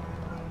that?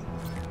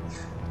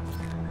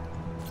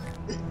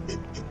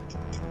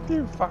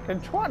 You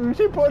fucking twat. You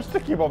see, put a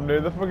sticky bomb near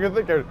the fucking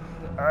thing. Goes,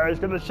 he's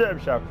gonna shit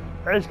himself.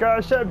 He's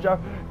gonna shit himself.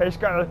 He's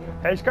gonna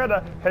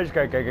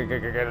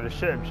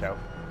shit himself.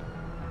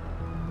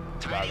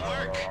 Tidy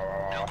work.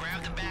 Now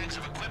grab the bags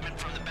of equipment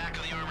from the back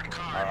of the armored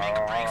car and make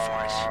a break for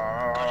us.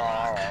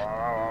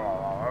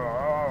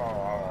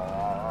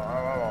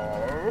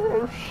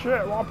 Oh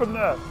shit, what happened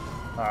there?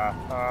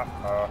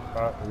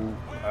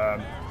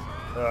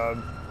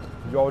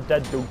 You're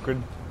dead,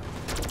 Duncan.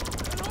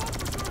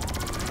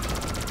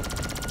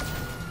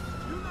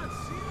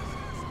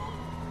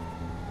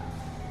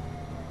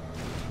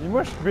 You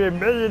must be a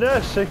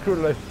millionaire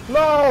secretly.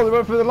 No, they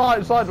went for the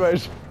light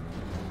sideways.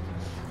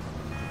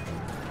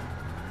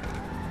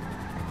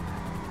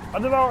 I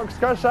don't know,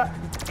 go set,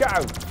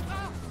 go.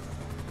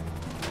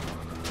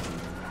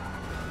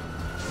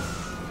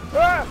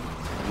 Ah!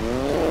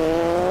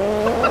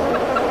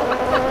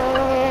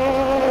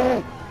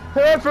 He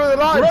went through the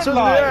lights in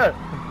the air.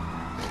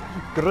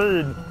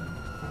 Green.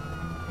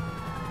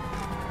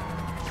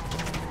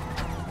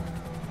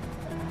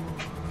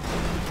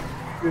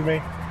 Excuse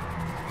me.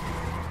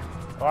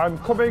 I'm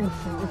coming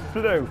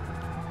through.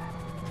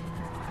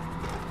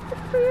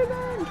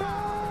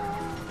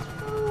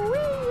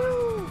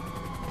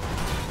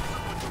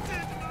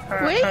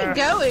 Where are you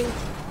going?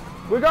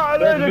 We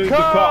got a Let's load of lose the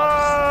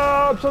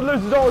cops! And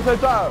lose the door at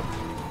time.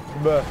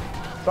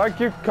 Thank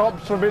you,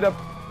 cops, for being a...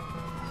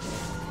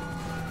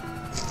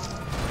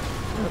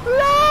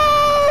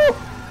 No!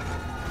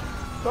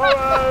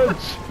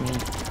 Courage!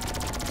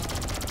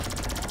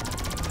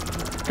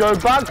 Go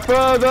back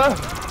further.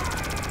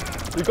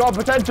 You've got a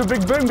potential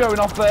big boom going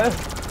off there.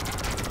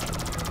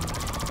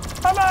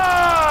 Come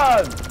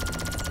on!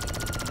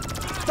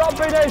 Stop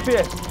being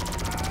atheist.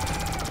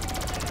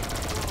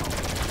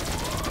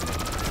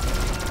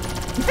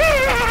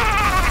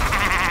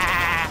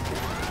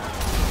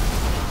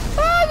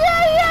 Oh,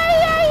 yeah!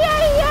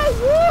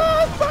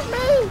 Woo, fuck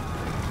me!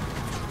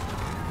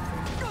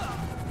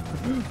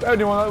 The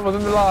only one that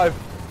wasn't alive.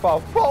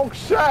 For fuck's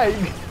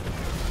sake!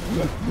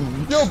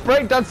 You're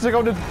breakdancing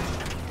on the...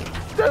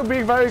 Don't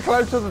be very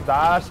close to the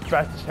dash,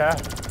 stretcher.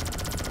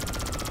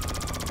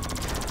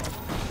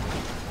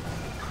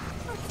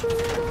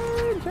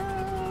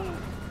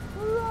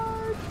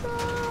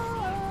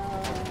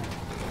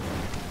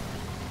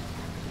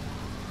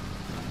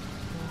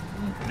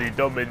 The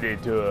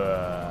Dominator.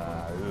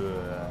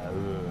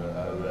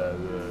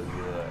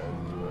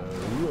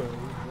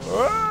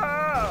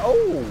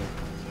 Oh!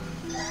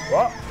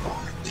 What?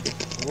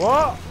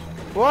 What?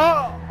 What?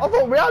 I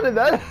thought we had it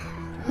then.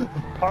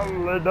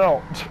 Apparently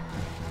not.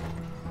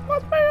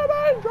 Must be an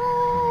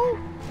angel!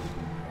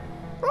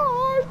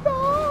 Right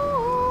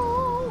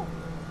now!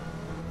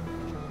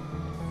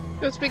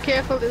 Just be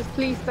careful, there's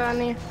police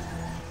down here.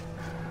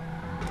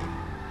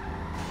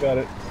 Got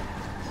it.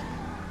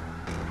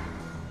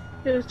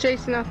 He was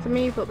chasing after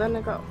me, but then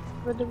I got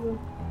rid of him.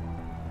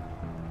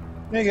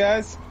 Hey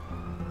guys.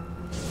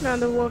 Now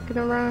they're walking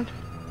around.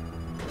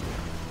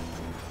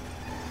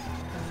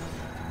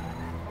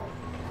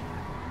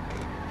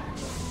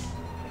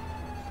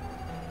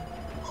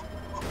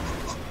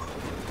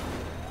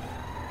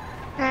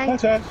 Hi. Hi,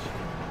 Josh.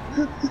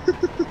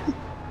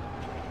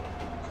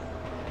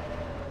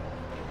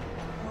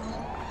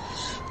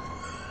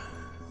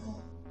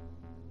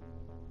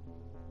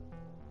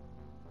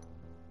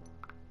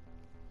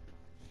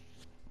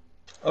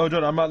 Oh,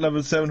 John, I'm at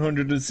level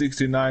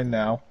 769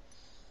 now.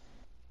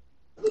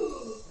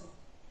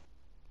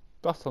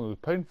 That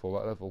sounded painful,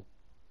 that level.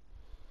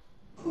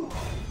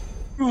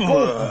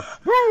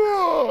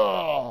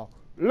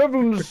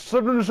 Level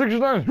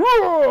 769. A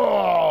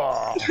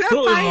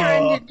fire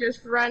engine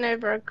just ran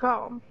over a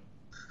car.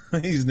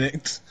 He's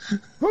nicked.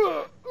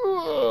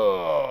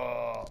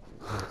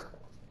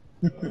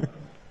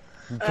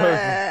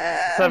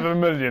 7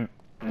 million.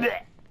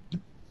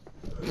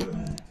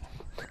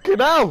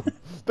 Get out!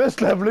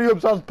 This leveling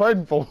up sounds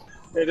painful.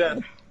 Hey,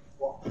 Dad.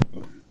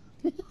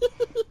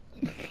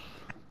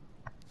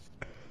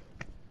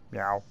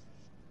 Meow.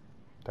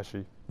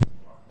 Tashi.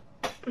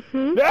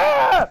 Hmm?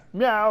 Ah!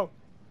 Meow.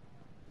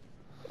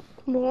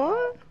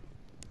 What?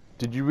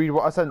 Did you read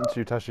what I sent to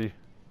you, Tashi?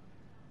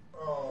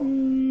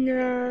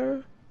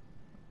 No.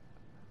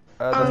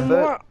 The,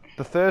 What?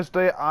 the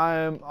Thursday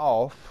I'm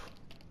off.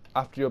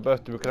 After your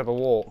birthday, we can have a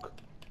walk.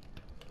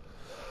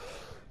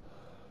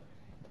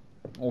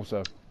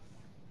 Also,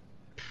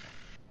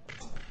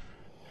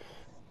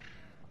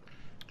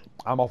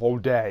 I'm off all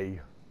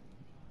day.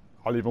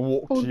 I'll even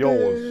walk to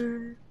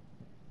yours.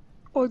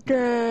 All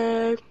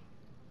day.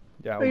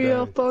 Yeah, all Are you day.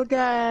 up all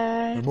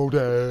day? I'm all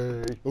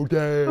day. All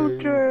day. All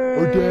day.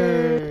 All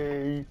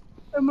day.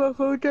 I'm up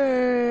all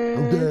day.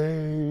 All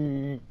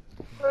day.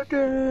 All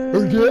day.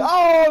 All day.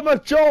 Oh, my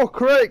jaw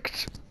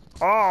cracked.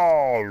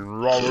 Oh,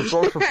 Robert,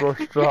 that's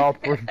supposed to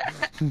happen.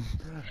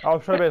 I'll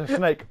try to be a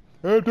snake.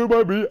 Hey, don't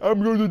mind me.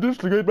 I'm going to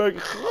dislocate my.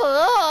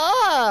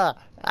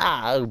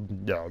 No,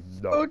 no.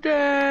 All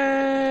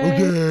day. All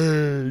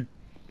day.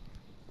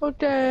 All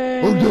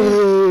day. All day.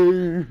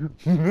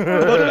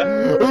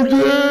 All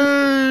day.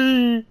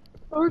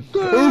 All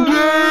day. All day.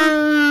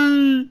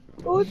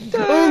 All day.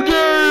 All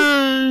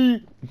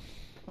day.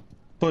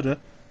 Buddha.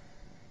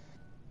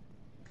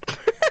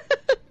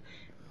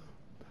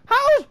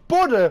 How's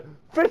Buddha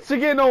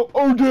fitting in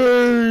all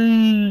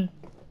day?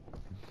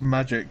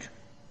 Magic.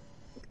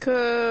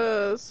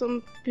 Cause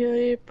some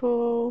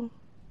people.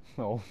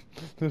 Oh,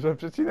 I've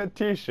just seen that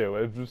T-shirt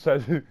where it just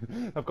says,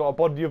 I've got a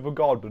body of a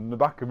god, and the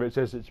back of it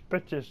says, it's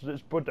British,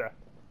 it's Buddha.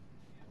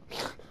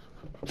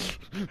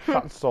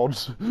 Fat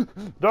sods.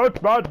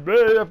 Don't mind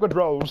me, I've got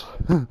rolls.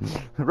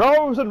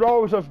 Rolls and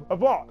rolls of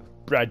what?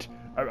 Bread.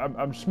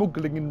 I'm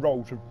smuggling in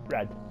rolls of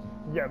bread.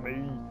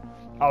 Yummy.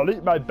 I'll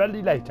eat my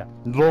belly later.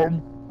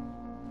 Yum.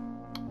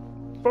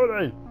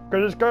 Funny,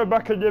 because it's going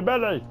back in your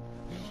belly.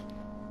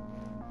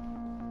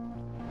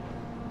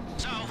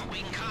 So, we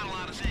can con a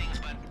lot of things,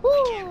 but we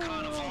can't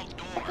con a vault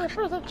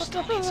door.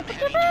 Still need some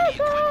heavy-duty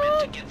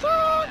equipment to get through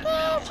all that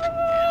metal. And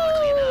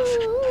luckily enough,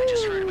 I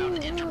just heard about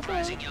an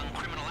enterprising young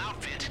criminal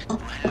outfit who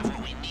have what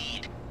we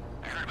need.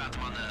 I heard about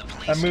them on the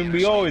police. I mean, we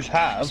scanner, so always maybe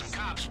have. some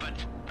cops, but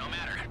no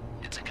matter.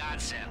 It's a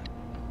godsend.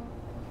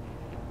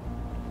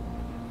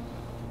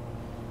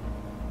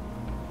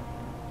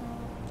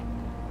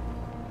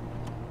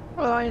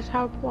 Well, I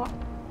have what?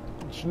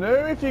 Do you know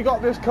if you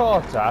got this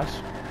car, Tash?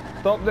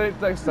 Stop the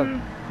next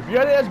time. If you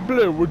had it as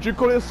blue, would you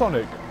call it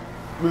Sonic?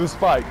 With the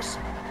spikes?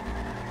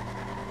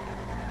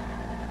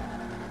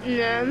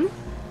 No,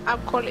 I'll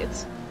call it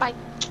Spike.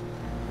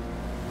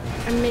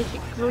 And make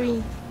it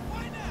green.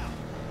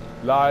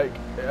 Like,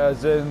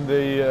 as in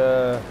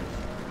the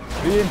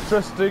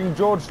interesting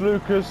George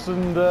Lucas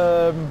and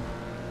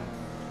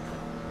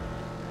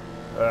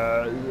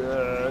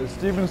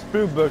Steven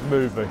Spielberg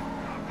movie.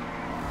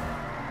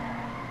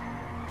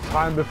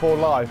 Time Before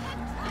Life.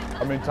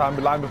 I mean,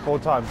 Land Before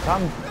Time.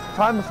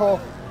 Time Before...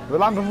 The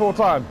Land Before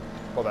Time.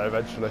 Got there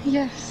eventually.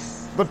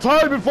 Yes. The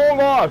Time Before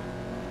Life!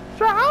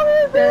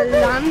 The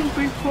land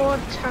before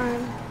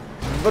time.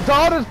 The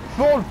TARDIS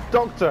Before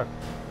Doctor.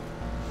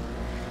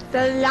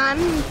 The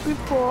land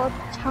before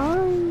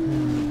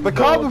time. The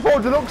Car Before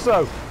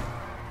Deluxo.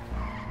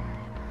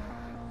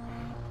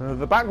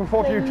 The Back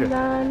Before The Future.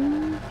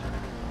 land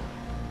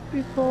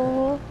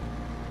before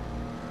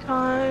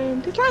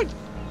time. There's like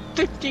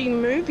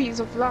 15 movies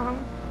of that.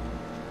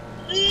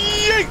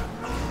 Yeet!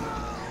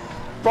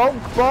 Bonk,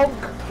 bonk!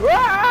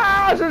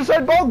 Ah! I should have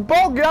said bonk,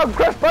 bonk! Yeah, I'm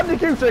Crash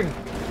Bandicooting!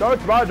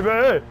 Don't mind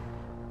me!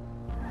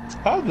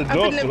 How the I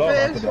door think the still on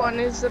after first that? one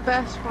is the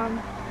best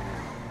one.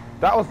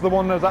 That was the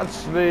one that was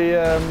actually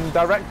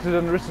directed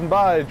and written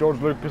by George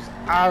Lucas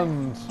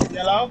and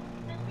Yellow?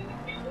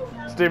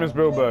 Steven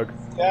Spielberg.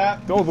 Yeah.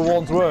 All the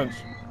ones weren't.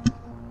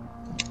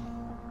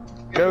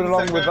 Going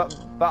along with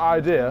that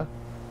idea,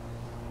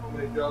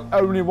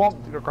 only one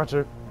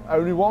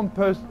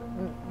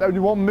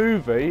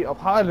movie of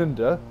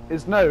Highlander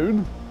is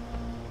known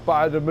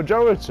by the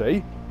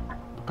majority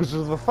because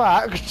of the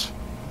fact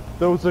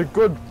there was a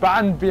good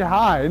band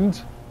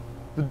behind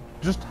that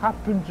just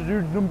happened to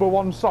do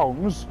 #1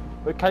 songs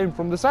that came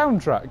from the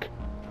soundtrack.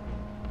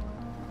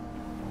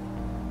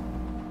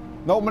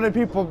 Not many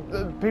people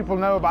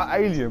know about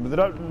Alien, but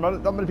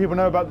not many people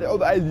know about the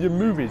other Alien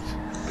movies.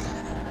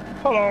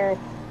 Hello.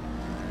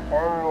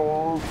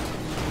 Hello.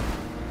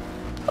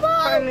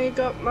 Finally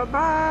got my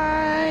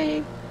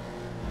bike.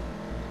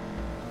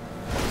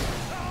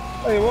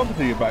 Hey, what happened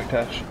to your back,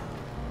 Tash?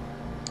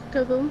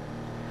 Kaboom.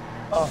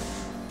 Oh.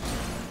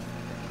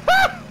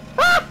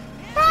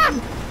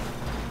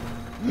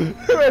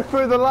 He went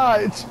through the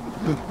lights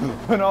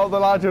when all the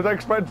lights he was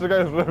expected to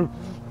go through.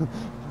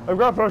 I'm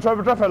going for a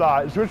traffic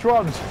lights. Which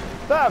ones?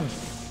 Them.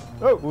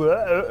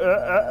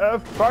 Oh,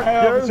 fuck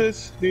Hey, you.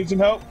 officers, need some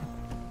help?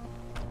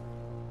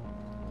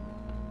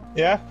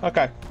 Yeah?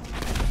 Okay.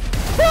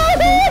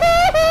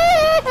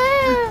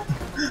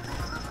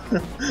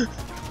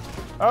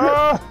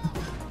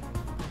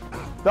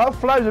 That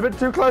flame's a bit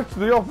too close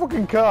to your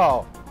fucking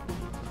car.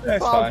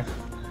 That's fine.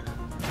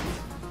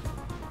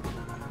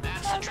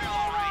 That's the drill,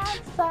 all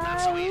right.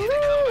 That's why you need to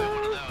come in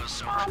one of those,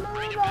 so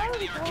bring it back to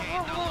the arcade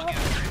and I'll look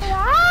after it.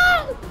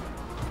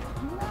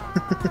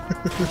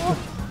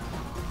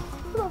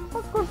 What the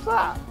fuck was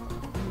that?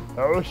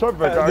 That was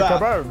something I that.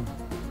 come home.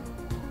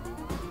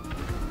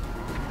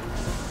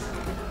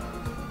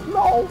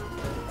 No.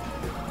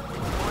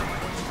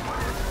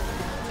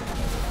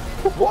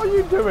 What are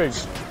you doing?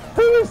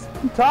 Who is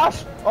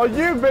Tash? Are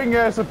you being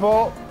air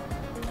support?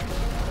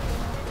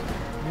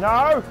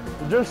 No,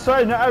 I'm just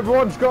saying that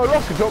everyone's got a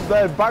rocket up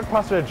their back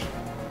passage.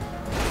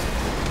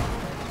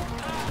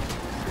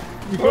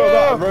 You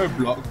got that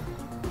roadblock.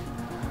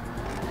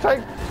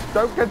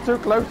 Don't get too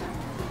close.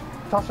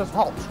 Tasha's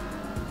hot.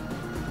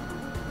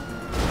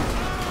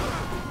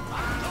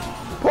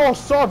 Poor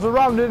sods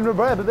around in the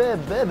bed.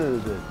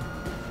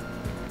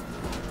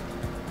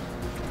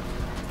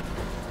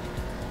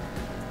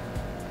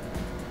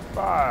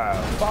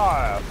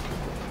 Fire!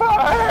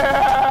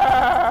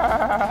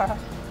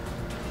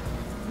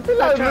 He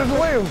landed his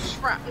wheels.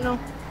 Shrapnel.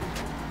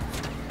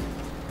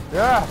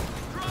 Yeah.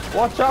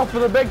 Watch out for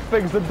the big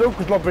things that Duke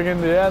was lobbing in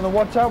the air, and then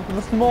watch out for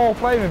the small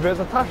flaming bits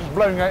that Tash is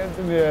blowing out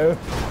in the air.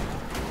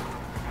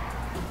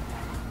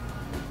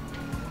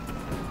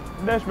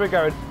 And there's me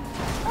going,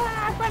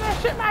 I'm gonna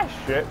shit my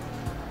shit.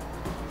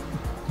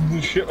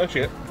 Shit, that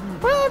shit.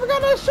 I'm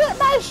gonna shit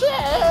my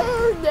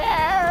shit! No!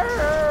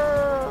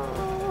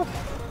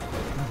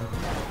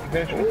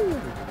 Ooh,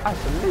 I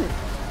salute.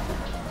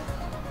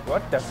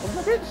 What the fuck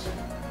nuggets?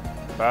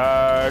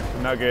 Fuck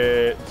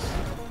nuggets.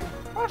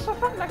 What's the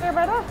fuck nugget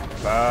better?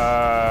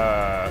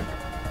 Fuck.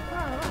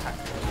 Alright.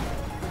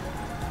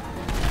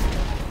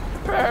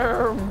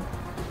 Boom.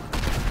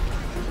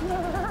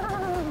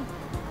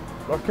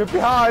 Look it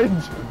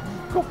behind.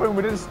 Coughing,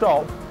 we didn't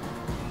stop.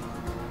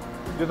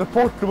 There's a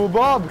portable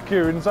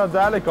barbecue inside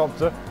the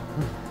helicopter.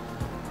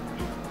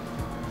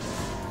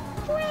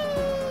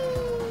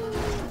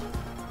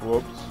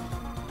 Whoops.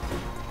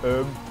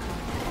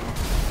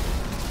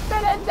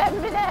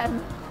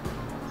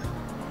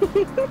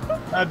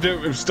 I do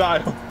it with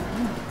style.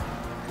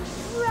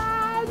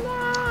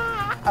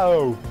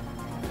 Oh.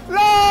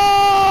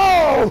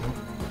 No!